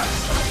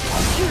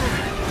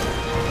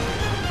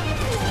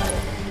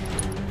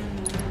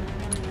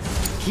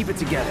 Keep it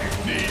together.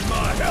 Need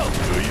my help, do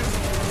you?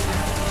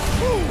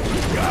 Ooh,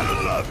 gotta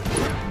love it.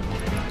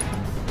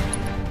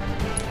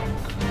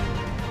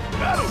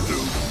 That'll do.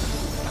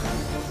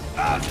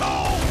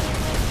 Asshole!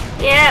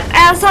 Yeah,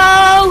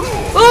 asshole!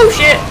 Oh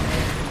shit!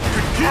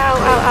 Ow,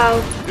 ow, ow.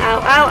 Ow,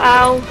 ow,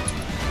 ow.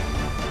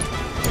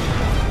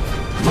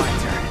 My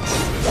turn.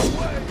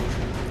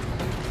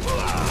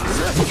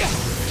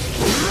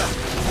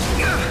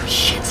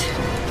 Shit.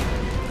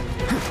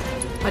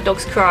 My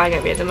dog's crying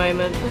at me at the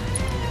moment.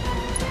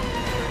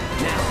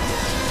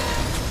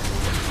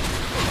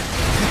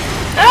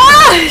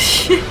 Ah,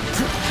 shit!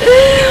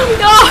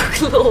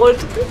 Oh, Lord.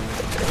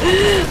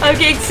 I'm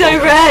getting so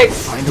wrecked.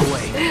 Find a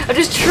way. I'm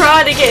just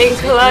trying to get in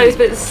close,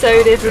 but it's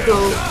so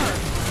difficult.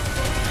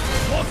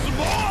 Want some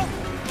more?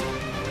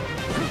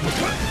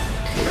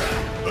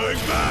 Bang,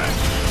 bang.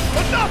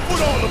 Enough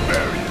with all the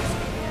barriers.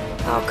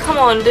 Oh, come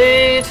on,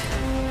 dude.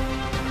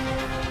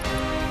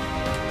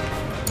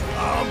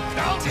 I'm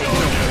counting on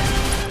you.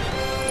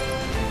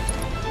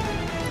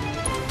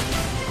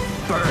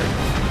 Burn.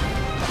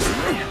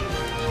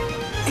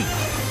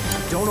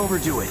 Don't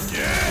overdo it.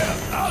 Yeah,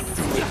 I'll do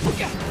it.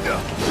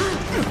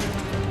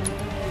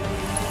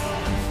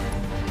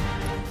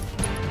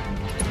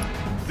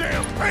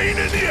 Damn pain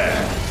in the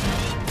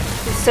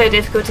ass. It's so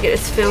difficult to get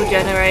this field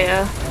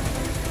generator.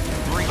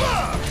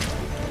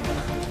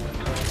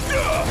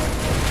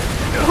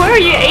 Where are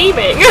you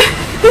aiming?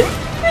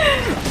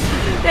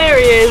 There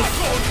he is.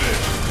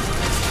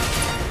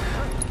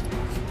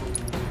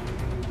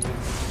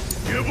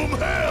 Give him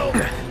hell.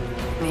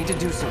 Need to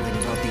do something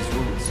about these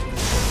wounds.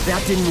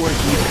 That didn't work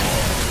either.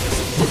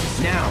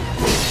 Now,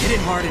 hit it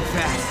hard and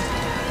fast.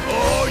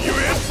 Oh,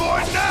 you're in for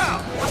it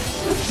now.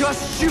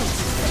 Just shoot.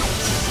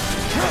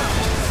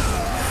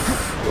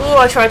 Oh,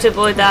 I tried to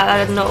avoid that.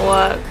 That did not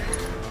work.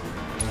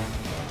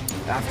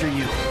 After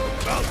you.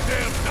 About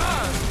damn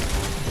time.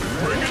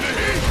 Bring in the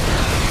heat.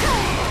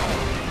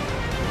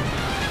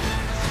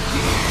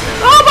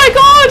 Oh my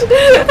god! You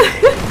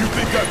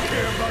think I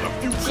care about a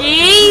few?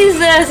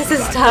 Jesus, this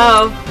is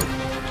tough.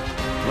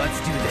 Let's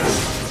do this.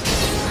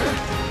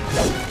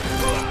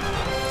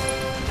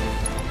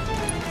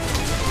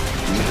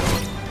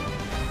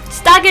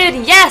 Staggered,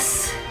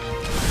 yes!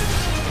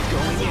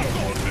 Going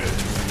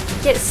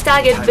in. Get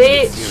staggered,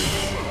 bitch.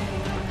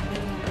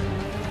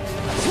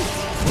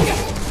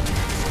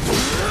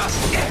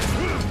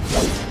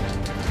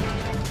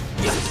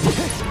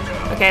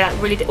 Okay, that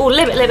really did. Oh,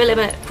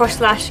 limit. Cross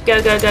slash.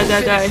 Go, go, go,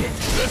 go, go.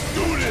 Let's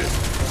do this.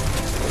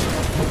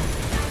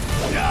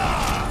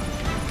 Yeah.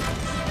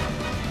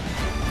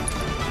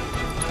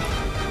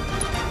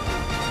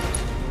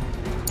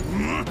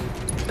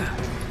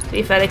 To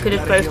be fair, they could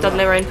have both done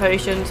their own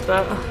potions,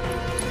 but...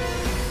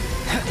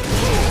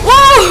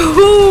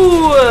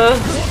 Whoa!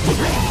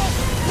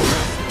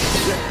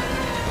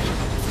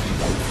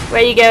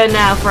 Where you going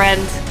now,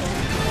 friend?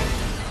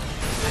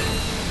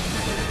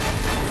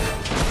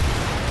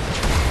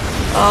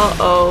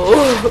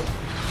 Uh-oh.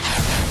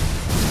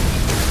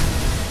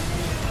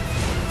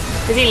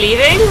 Is he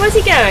leaving? Where's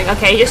he going?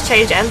 Okay, he just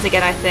changed ends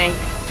again, I think.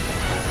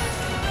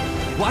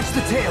 Watch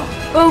the tail.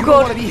 Oh, you God.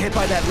 don't want to be hit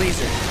by that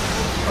laser.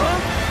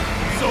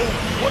 So,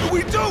 what do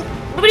we do?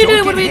 What do we do?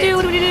 Don't What do we get do? hit.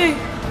 What do we do?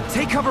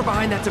 Take cover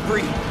behind that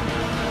debris.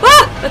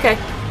 Ah! Okay.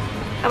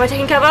 Am I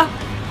taking cover?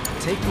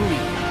 Take the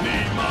lead.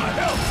 Need my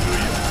help, do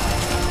you?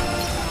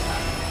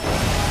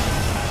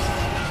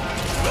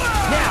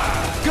 Now,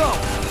 go.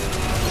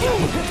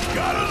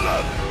 Gotta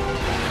love it.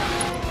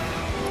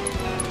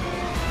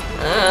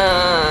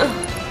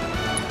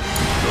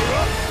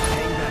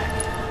 Hang back.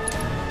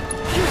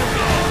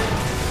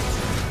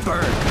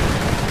 Burn.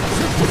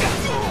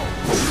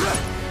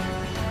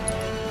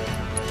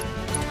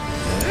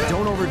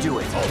 Don't overdo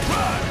it. All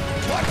right,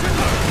 watch it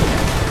now.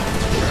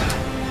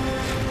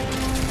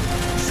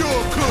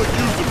 Sure could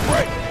use a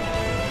break.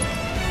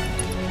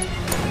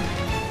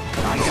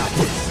 I got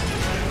this.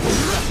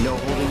 No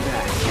holding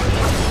back.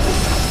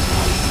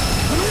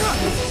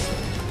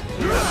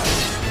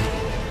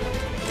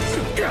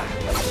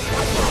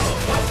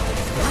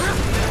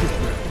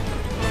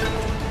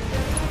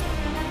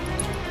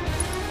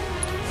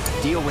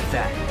 Deal with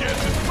that. Guess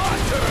it's my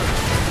turn.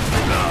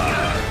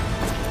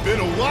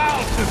 Been a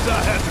while since I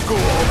had to go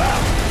all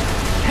out.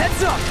 Heads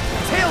up!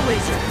 Tail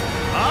laser!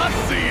 I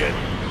see it.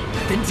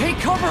 Then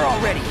take cover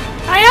already!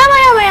 I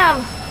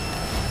am.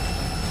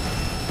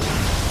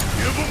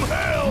 Give them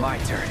hell. My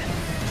turn.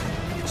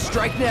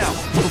 Strike now,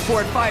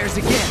 before it fires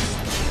again.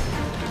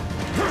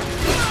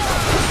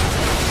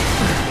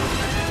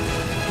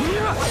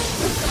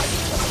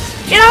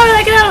 Get out of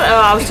there, get out of there.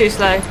 Oh, I was too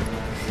slow.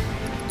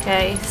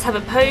 Okay, let's have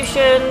a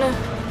potion.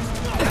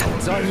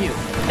 It's on you.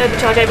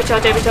 Overcharge.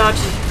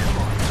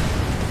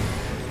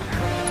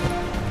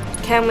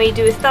 Can we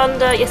do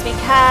thunder? Yes, we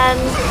can.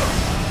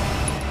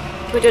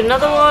 Can we do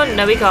another one?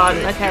 No, we can't.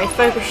 Okay,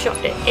 focus shot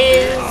it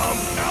is.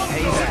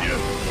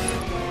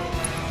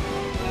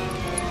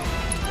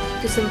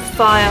 Do some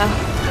fire.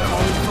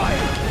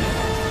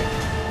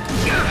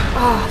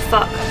 Oh,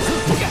 fuck.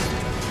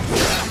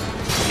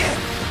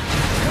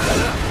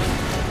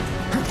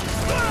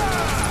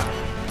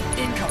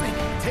 Incoming.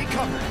 Take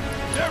cover.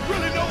 There's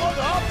really no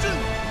other option.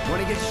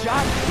 Wanna get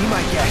shot? Be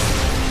my guest.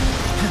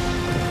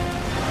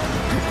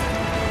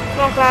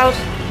 Come on, Cloud.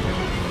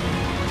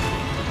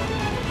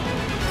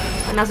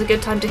 And now's a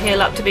good time to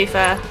heal up, to be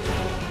fair.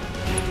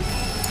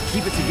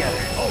 Keep it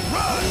together. All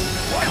right.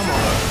 Come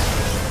on.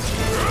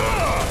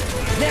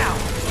 Now,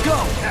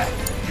 go.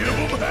 Give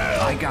them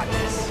hell. I got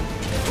this.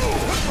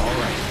 All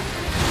right.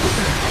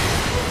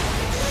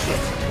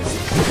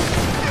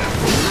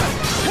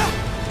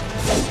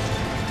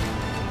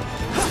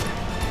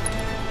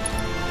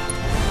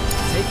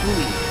 Take the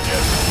lead.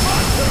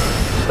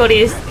 God,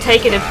 he's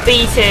taking a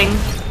beating.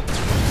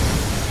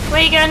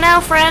 Where you going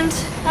now, friend?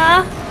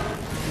 Huh?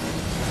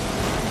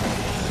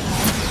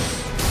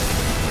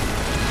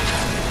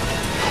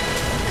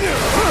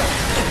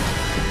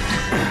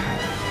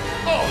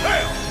 Oh,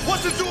 hell.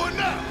 What's it doing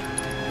now?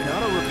 An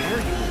auto repair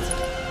unit.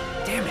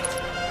 Damn it.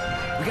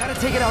 We gotta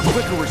take it out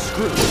quick or we're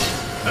screwed.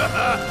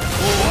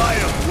 Oh, I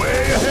am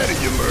way ahead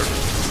of you, Murph.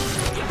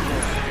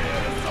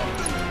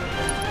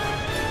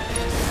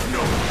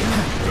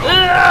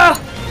 Ugh!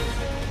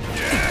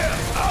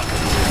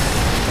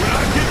 When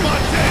I get my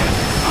chance,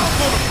 I'm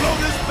gonna blow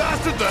this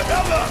bastard the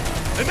hell up!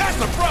 And that's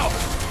the problem!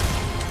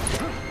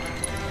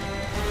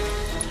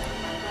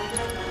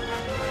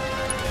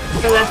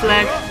 The left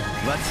leg.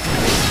 Let's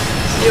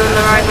You're on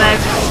the right leg.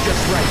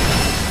 just right.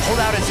 Hold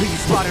out until you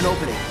spot an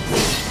opening.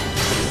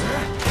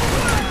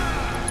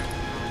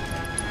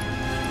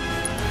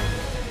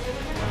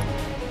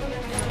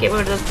 Get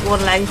rid of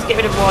one leg. Get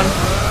rid of one.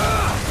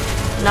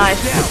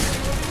 Nice. Down.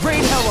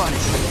 Rain hell on it.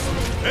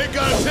 Ain't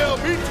gotta tell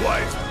me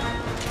twice!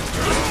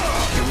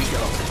 Here we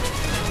go.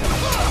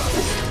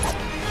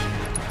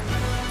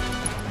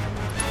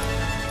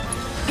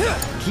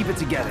 Keep it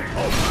together.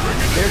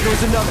 There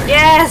goes another.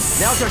 Yes!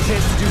 Now's our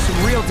chance to do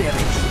some real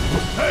damage.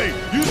 Hey,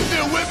 you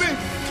still with me?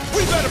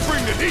 We better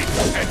bring the heat,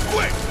 and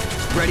quick!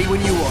 Ready when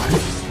you are.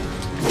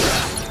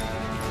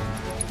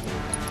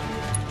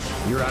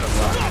 You're out of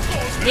luck.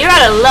 You're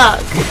out of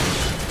luck.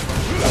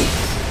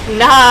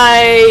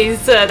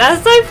 Nice!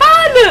 That's so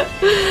fun!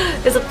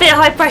 There's a bit of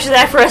high pressure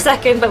there for a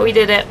second, but we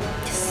did it.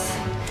 Yes.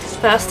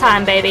 First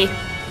time, baby.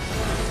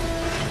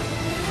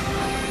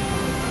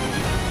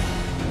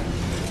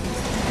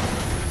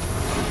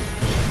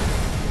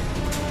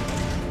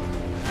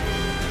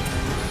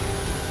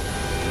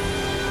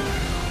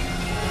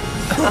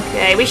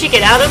 Okay, we should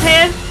get out of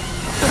here.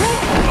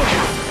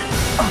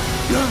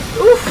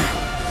 Oof.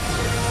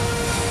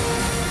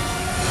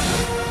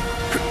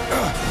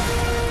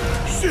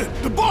 Shit,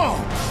 the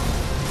bomb!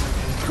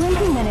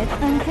 20 minutes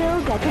until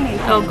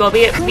detonation. Oh god,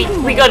 we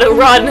gotta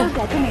run.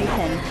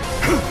 Detonation.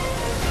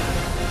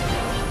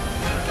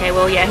 Okay,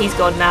 well yeah, he's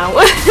gone now.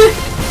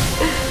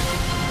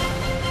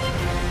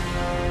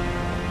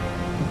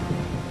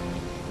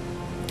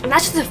 And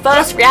that's just the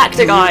first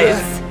reactor,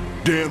 guys.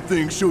 Damn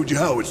thing showed you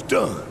how it's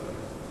done.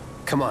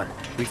 Come on,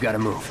 we've got to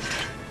move.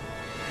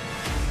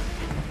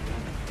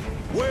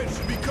 Wedge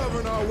should be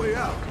covering our way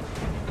out.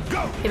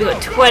 Go! Okay, we've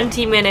got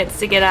 20 minutes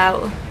to get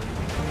out.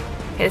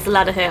 Okay, there's a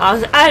ladder here. I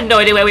had no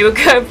idea where we were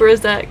going for a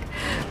sec.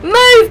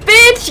 Move,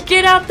 bitch!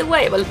 Get out the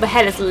way! Well, my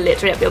head is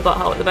literally up your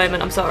butthole at the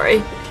moment. I'm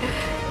sorry.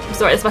 I'm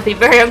sorry, this must be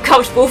very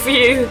uncomfortable for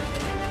you.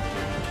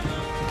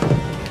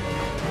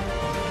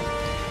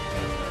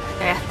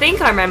 Okay, I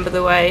think I remember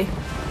the way.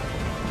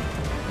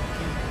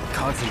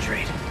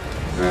 Concentrate.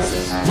 I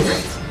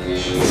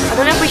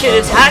don't know if we should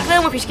attack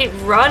them or if we should keep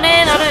running.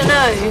 I don't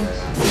know.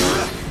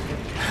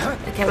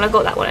 Okay, well I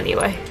got that one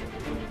anyway.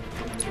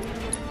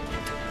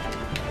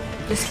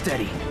 Just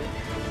steady.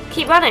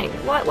 Keep running.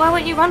 Why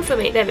won't you run for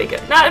me? There we go.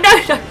 No,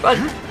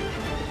 run.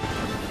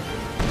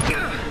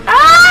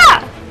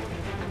 Ah!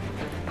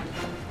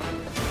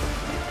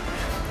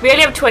 We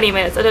only have 20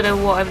 minutes. I don't know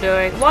what I'm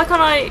doing. Why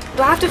can't I?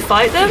 Do I have to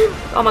fight them?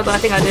 Oh my god, I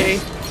think I do.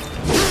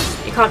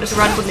 You can't just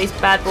run from these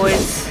bad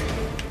boys.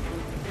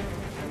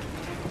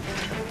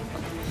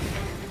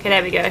 Okay,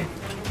 there we go. I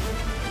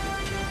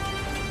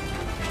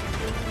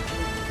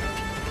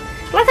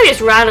like how he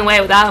just ran away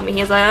without me.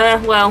 He's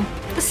like, well,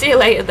 see you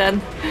later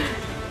then.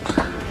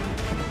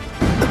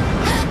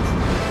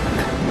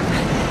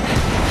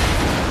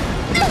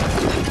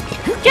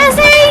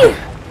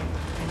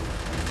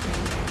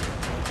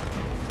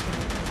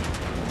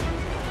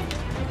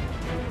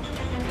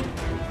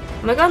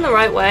 Am I going the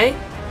right way?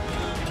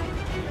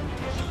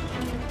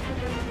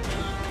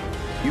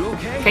 You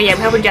okay? Okay, yeah,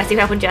 we're helping Jesse,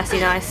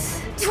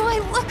 nice. Do I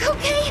look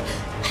okay?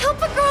 Help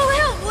a girl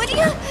out, would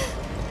you?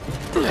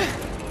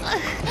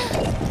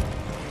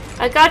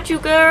 I got you,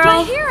 girl.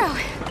 My hero.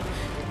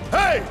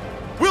 Hey,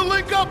 we'll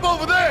link up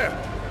over there.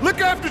 Look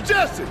after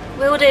Jesse.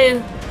 Will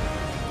do.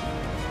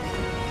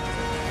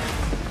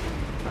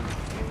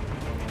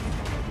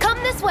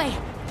 Come this way.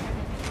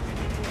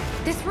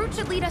 This route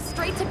should lead us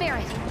straight to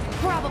Barrett.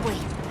 Probably.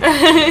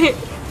 I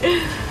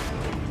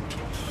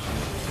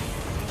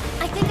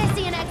think I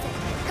see an exit.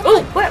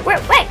 Oh, where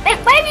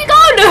have you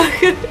gone?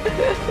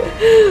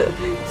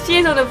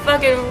 She's on a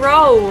fucking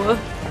roll.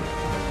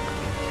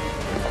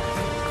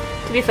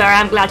 To be fair,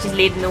 I'm glad she's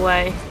leading the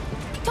way.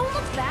 Don't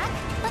look back.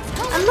 Let's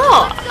go. I'm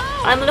not. Let's go.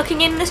 I'm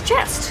looking in this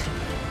chest.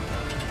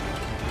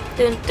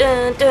 Dun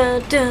dun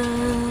dun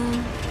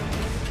dun.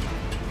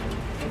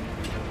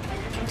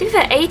 To be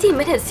fair, 18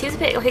 minutes seems a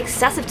bit like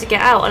excessive to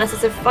get out, unless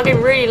it's a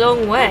fucking really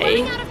long We're way.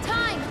 running out of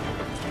time.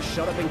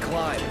 Shut up and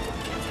climb.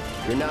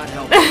 You're not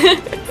helping.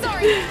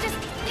 Sorry, just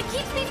it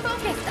keeps me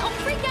focused. I'll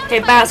freak out. Okay,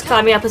 if I Barrett's don't.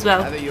 climbing up as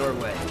well. Have it your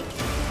way.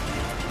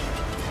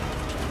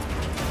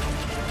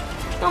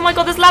 Oh my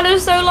god, this ladder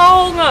is so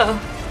long!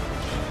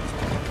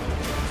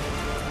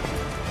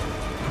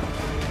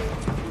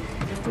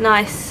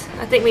 Nice.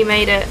 I think we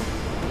made it.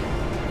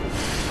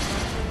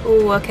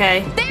 Oh,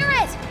 okay.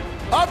 Barrett!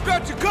 I've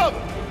got you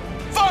covered.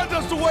 Find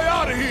us a way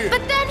out of here.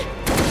 But then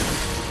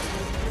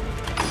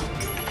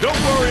Don't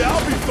worry,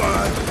 I'll be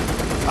fine.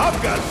 I've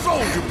got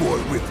Soldier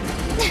Boy with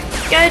me.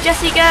 Go,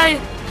 Jesse, go!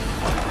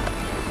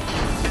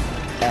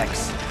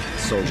 X,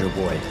 Soldier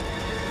Boy.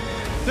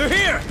 They're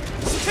here.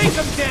 Take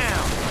them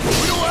down.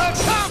 We don't have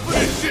time for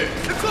this shit.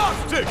 The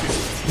clock's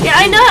ticking. Yeah,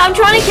 I know, I'm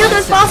trying to kill them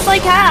as fast as I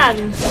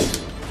can.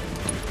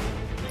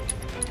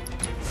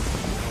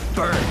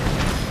 Burn.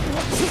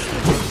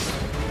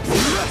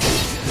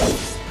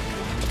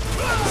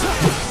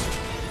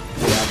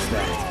 That's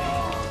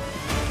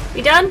that.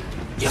 You done?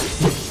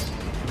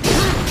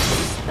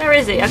 Where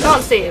is he? I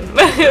can't see him.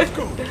 Go.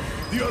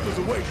 The others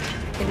are waiting.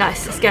 Okay,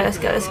 nice, let's go, let's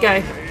go, let's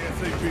go.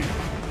 ASAP.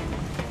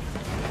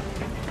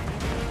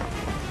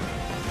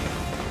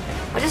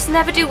 I just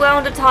never do well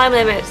under time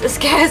limits. It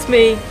scares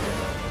me.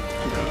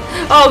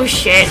 Oh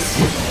shit.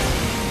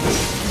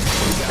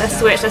 Let's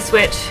switch, let's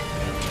switch.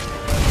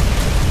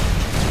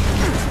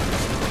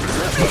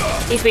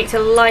 He's weak to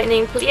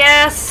lightning.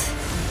 Yes!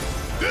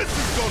 This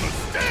is gonna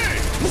stay.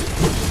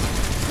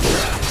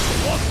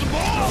 Want some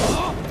more?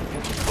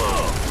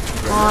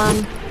 One.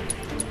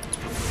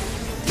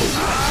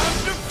 Time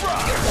to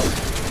fry.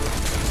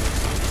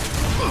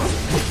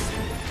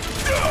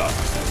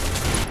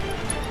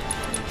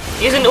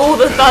 Using all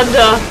the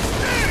thunder.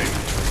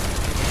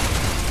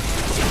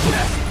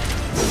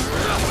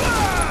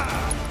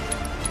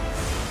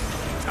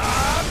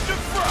 Time to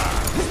fry.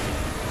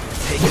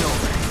 Take it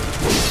over.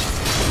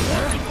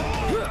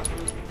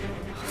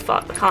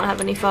 Fuck, I can't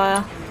have any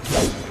fire.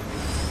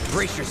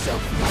 Brace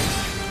yourself.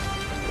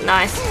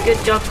 Nice,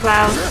 good job,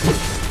 Cloud.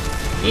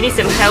 You need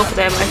some help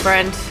there, my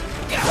friend.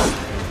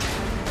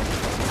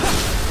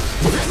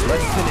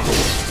 Let's finish it.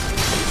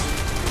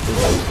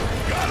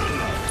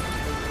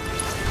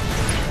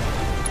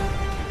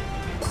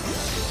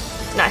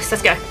 Nice,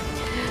 let's go.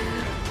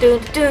 Dun,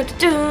 dun, dun,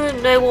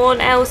 dun. No one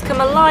else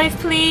come alive,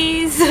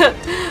 please.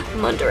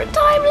 I'm under a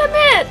time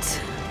limit.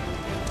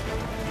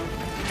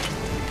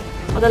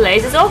 Are the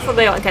lasers off? Or are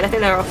they on? Okay, I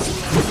think they're off.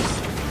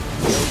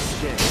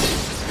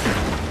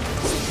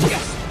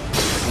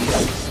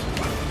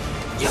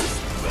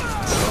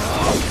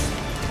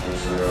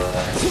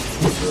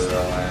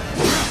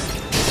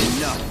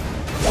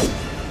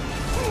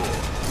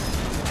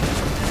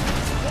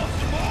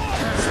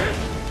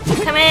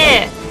 Come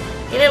here,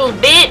 you little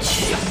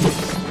bitch.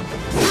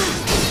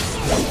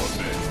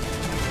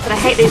 But I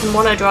hate these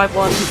monodrive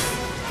ones.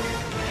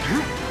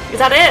 Is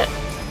that it?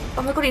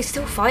 Oh my god, he's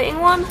still fighting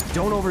one?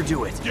 Don't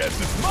overdo it. Guess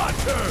it's my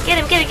turn. Get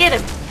him, get him, get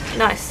him.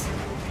 Nice.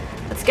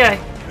 Let's go.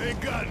 Ain't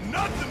got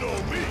nothing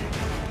on me.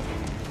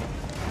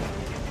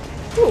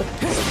 Ooh.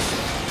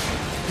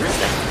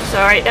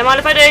 Sorry, don't mind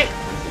if I do.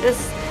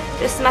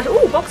 Just smash.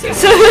 Ooh,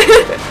 boxes.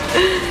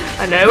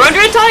 I know we're under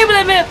a time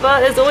limit,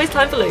 but there's always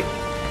time for loot.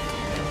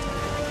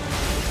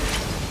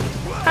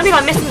 I think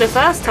I missed him the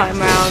first time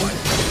round.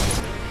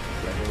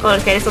 God,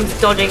 okay, this one's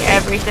dodging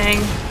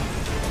everything.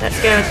 Let's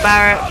go with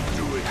Barrett. I'll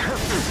do it.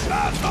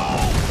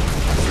 Asshole.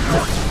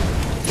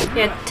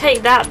 Yeah,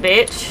 take that,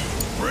 bitch.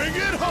 Bring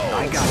it home.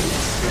 I got it.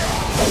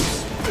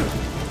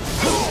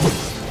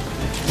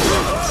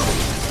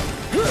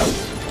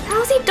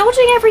 How's he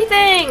dodging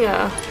everything?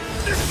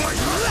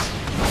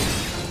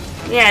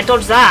 Yeah,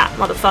 dodge that,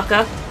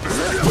 motherfucker.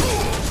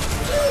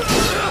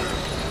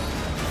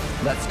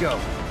 Let's go.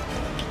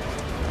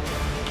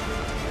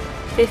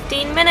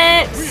 15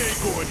 minutes. We ain't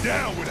going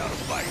down without a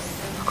fight.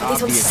 Oh god,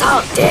 these ones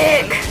suck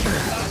dick.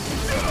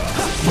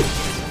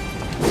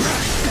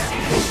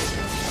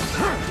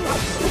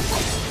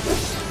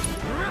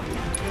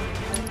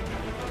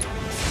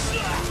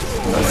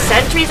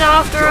 sentries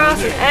after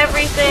us and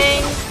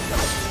everything.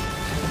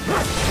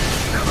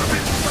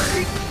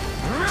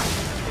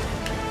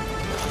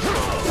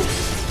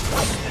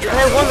 I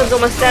know one of them's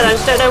almost dead, I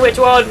just don't know which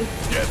one.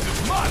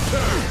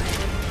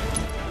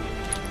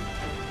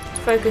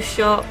 Focus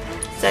shot.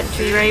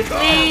 Sentry ray,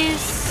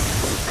 please.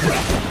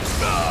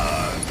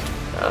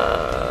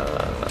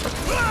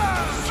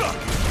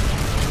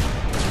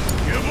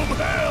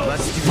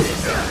 Let's do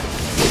this.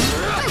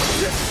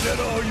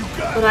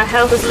 But our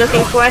health is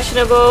looking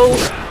questionable.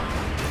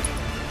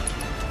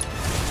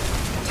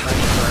 Time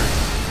to burn.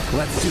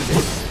 Let's do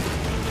this.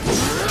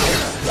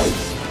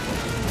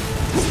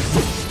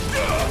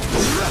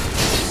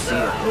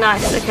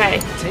 Nice, okay.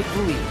 Take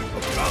the lead.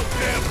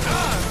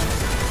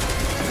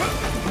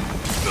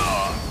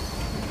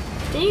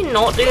 Can you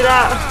not do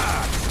that?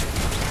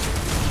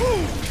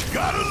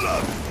 Gotta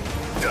love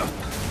it.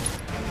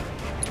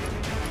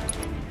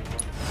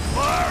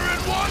 Fire in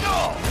one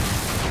off.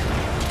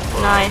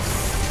 Nice.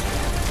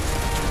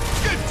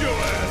 Get your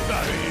ass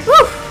out of here.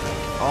 Woo!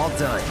 All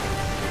done.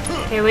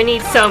 Okay, we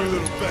need some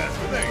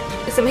Bastard,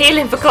 ain't you? some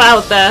healing for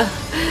Cloud there.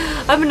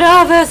 I'm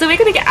nervous. Are we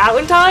gonna get out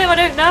in time? I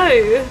don't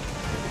know.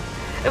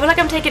 I feel like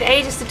I'm taking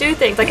ages to do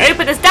things. Like,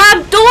 open this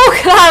damn door,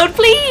 Cloud,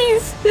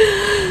 please!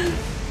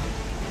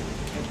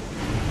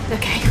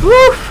 Okay.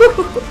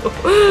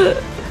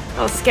 I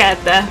was scared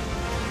there.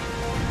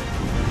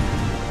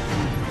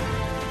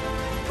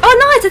 Oh,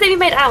 nice! I think we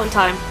made it out in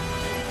time.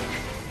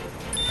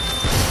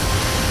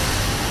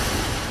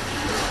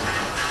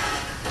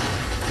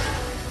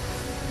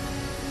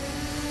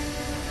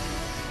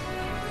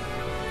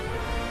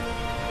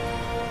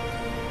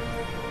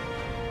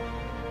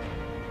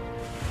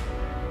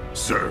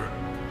 Sir.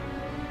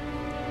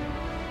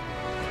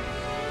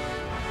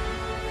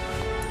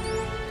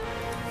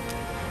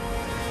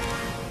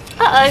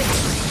 Uh-oh.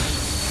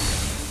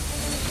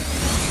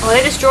 Are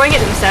they destroying it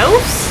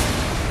themselves?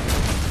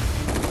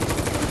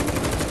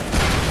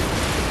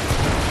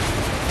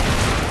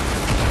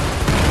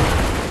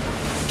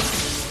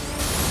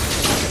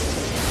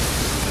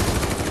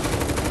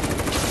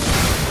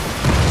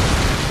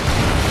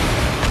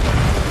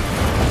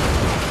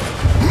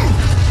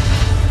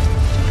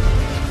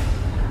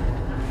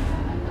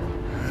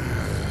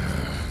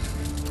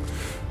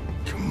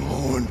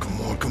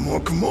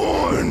 Come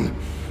on.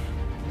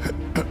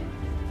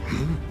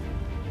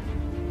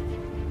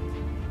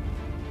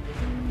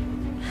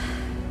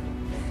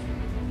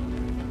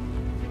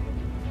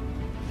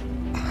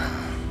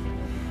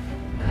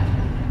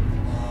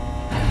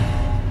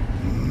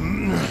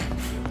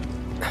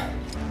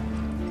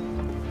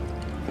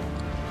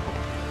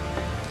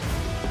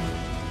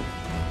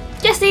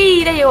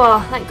 Jesse, there you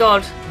are. Thank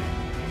God.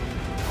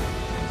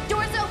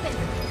 Doors open.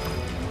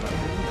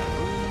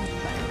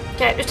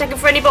 Okay, just checking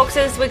for any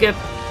boxes. We're good.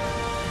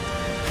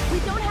 We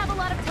don't have a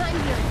lot of time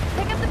here.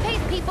 Pick up the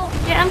pace, people.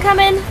 Yeah, I'm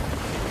coming.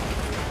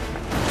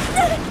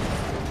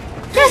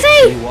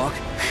 Jesse! Can you walk?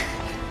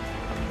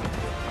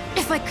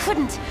 If I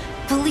couldn't,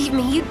 believe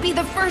me, you'd be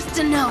the first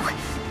to know.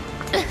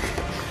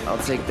 I'll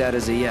take that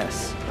as a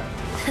yes.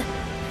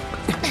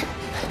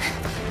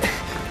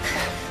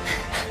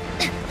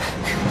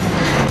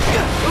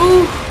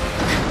 Ooh.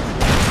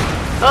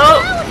 Oh.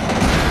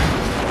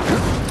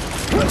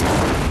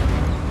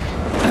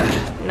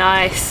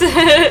 Nice.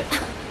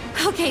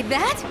 Okay,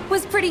 that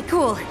was pretty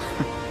cool.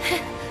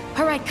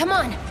 All right, come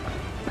on.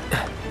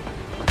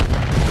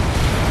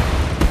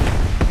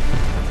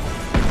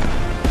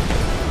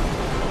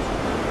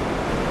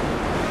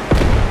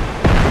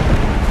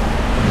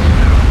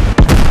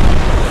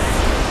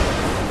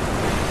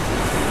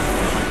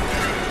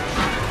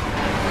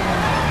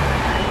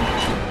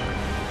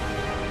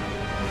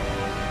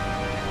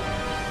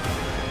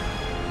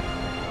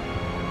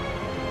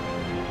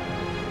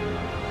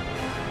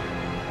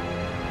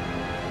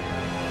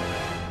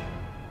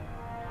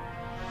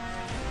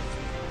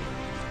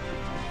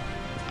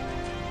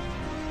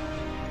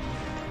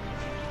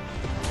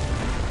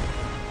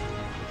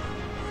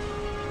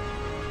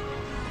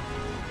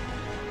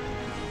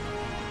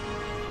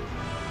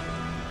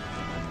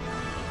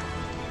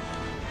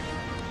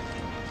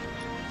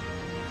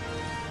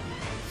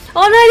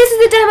 Oh no, this is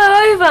the demo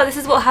over! This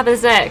is what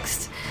happens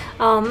next.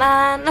 Oh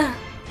man.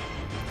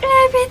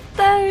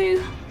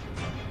 Everything.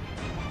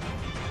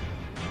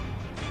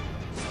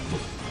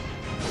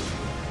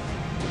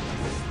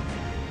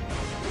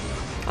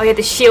 Oh yeah,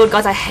 the shield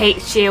guys. I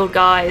hate shield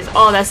guys.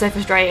 Oh, they're so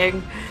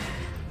frustrating.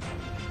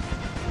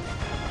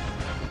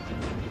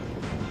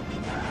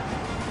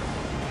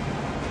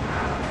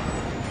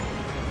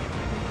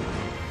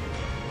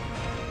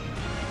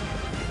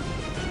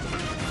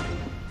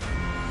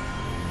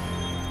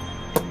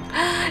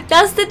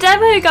 That's the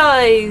demo,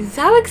 guys!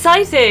 How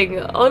exciting!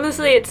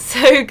 Honestly, it's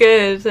so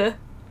good.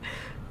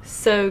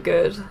 So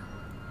good.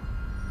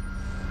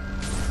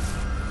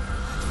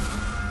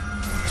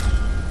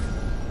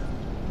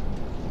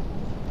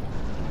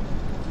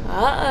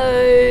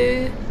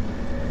 Uh-oh.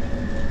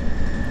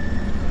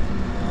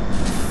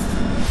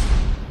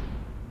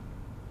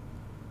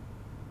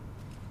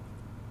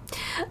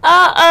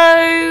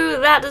 Uh-oh,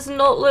 that does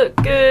not look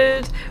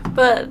good,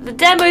 but the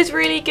demo's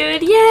really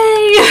good,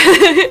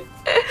 yay!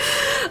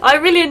 I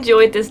really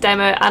enjoyed this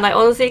demo and I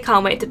honestly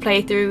can't wait to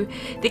play through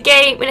the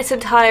game in its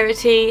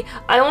entirety.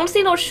 I'm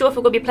honestly not sure if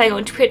I'm going to be playing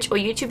on Twitch or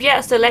YouTube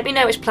yet, so let me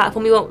know which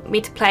platform you want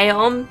me to play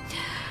on.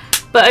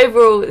 But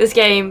overall, this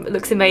game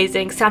looks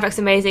amazing, soundtrack's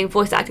amazing,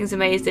 voice acting's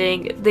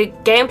amazing. The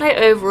gameplay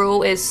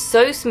overall is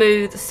so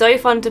smooth, so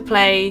fun to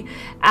play,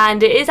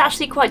 and it is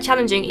actually quite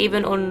challenging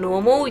even on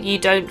normal. You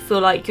don't feel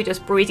like you're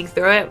just breezing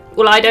through it.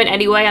 Well, I don't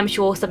anyway, I'm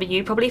sure some of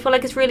you probably feel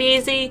like it's really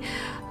easy.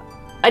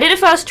 I did a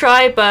first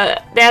try,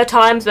 but there are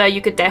times where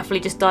you could definitely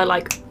just die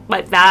like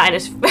that, and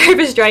it's very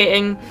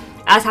frustrating,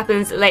 as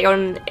happens later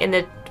on in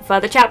the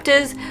further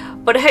chapters.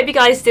 But I hope you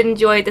guys did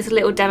enjoy this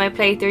little demo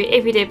playthrough.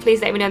 If you did,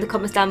 please let me know in the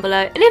comments down below.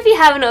 And if you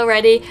haven't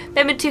already,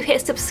 remember to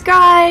hit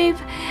subscribe.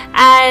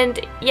 And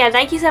yeah,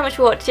 thank you so much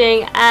for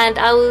watching, and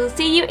I will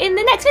see you in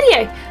the next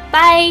video.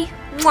 Bye!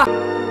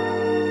 Mwah.